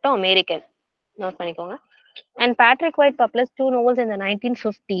பியர்சன் மட்டும் அமெரிக்கன். நோட் பண்ணிக்கோங்க. And Patrick White published 2 novels in the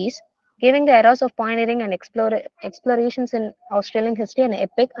 1950s, giving the eras of pioneering and explorations in Australian history an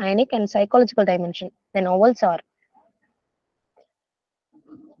epic, ionic, and psychological dimension. The novels are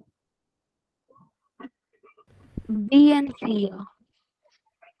B and C.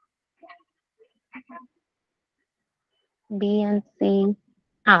 B and C.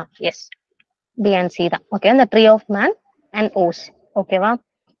 Yes. B and C தான். Okay, and the Tree of Man and Oz. ஓகேவா?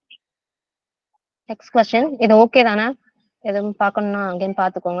 Next question. இது okay தானே? எதுவும் பார்க்கணும்னா again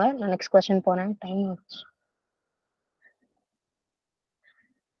பார்த்துக்கோங்க. நான் next question போறேன். Time ஆச்சு.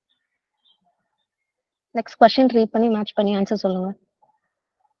 நெக்ஸ்ட் கொஸ்டின் ரீட் பண்ணி மேட்ச் பண்ணி ஆன்சர் சொல்லுங்க.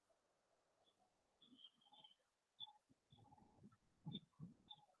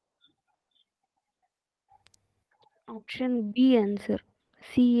 Option B answer.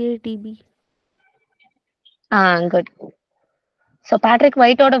 CATB. Good. So Patrick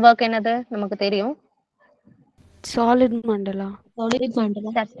ஒயிட்டோட work என்னது நமக்கு தெரியும். Solid mandala. Solid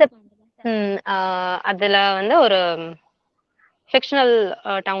mandala. அதுல வந்து ஒரு ஃபிக்ஷனல்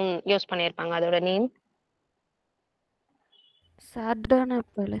டவுன் யூஸ் பண்ணியிருப்பாங்க. அதோட நேம்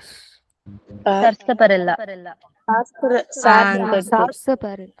Sardanapalus. சர்சபரில்லா.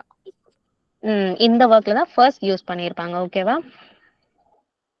 Sarsaparilla. இந்த ஒர்க்ல தான் ஃபர்ஸ்ட் யூஸ் பண்ணியிருப்பாங்க. ஓகேவா?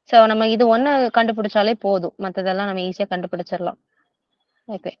 ஸோ நம்ம இது ஒன்று கண்டுபிடிச்சாலே போதும், மற்றதெல்லாம் நம்ம ஈஸியாக கண்டுபிடிச்சிடலாம்.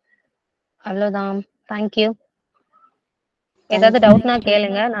 ஓகே, அவ்வளோதான். தேங்க்யூ. ஏதாவது டவுட்னா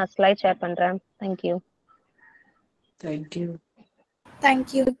கேளுங்க, நான் ஸ்லைட் ஷேர் பண்றேன். Thank you. Thank you.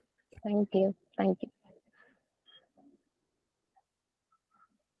 Thank you. Thank you. Thank you.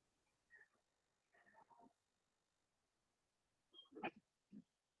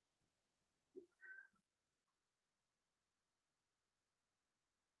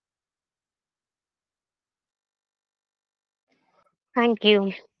 Thank you.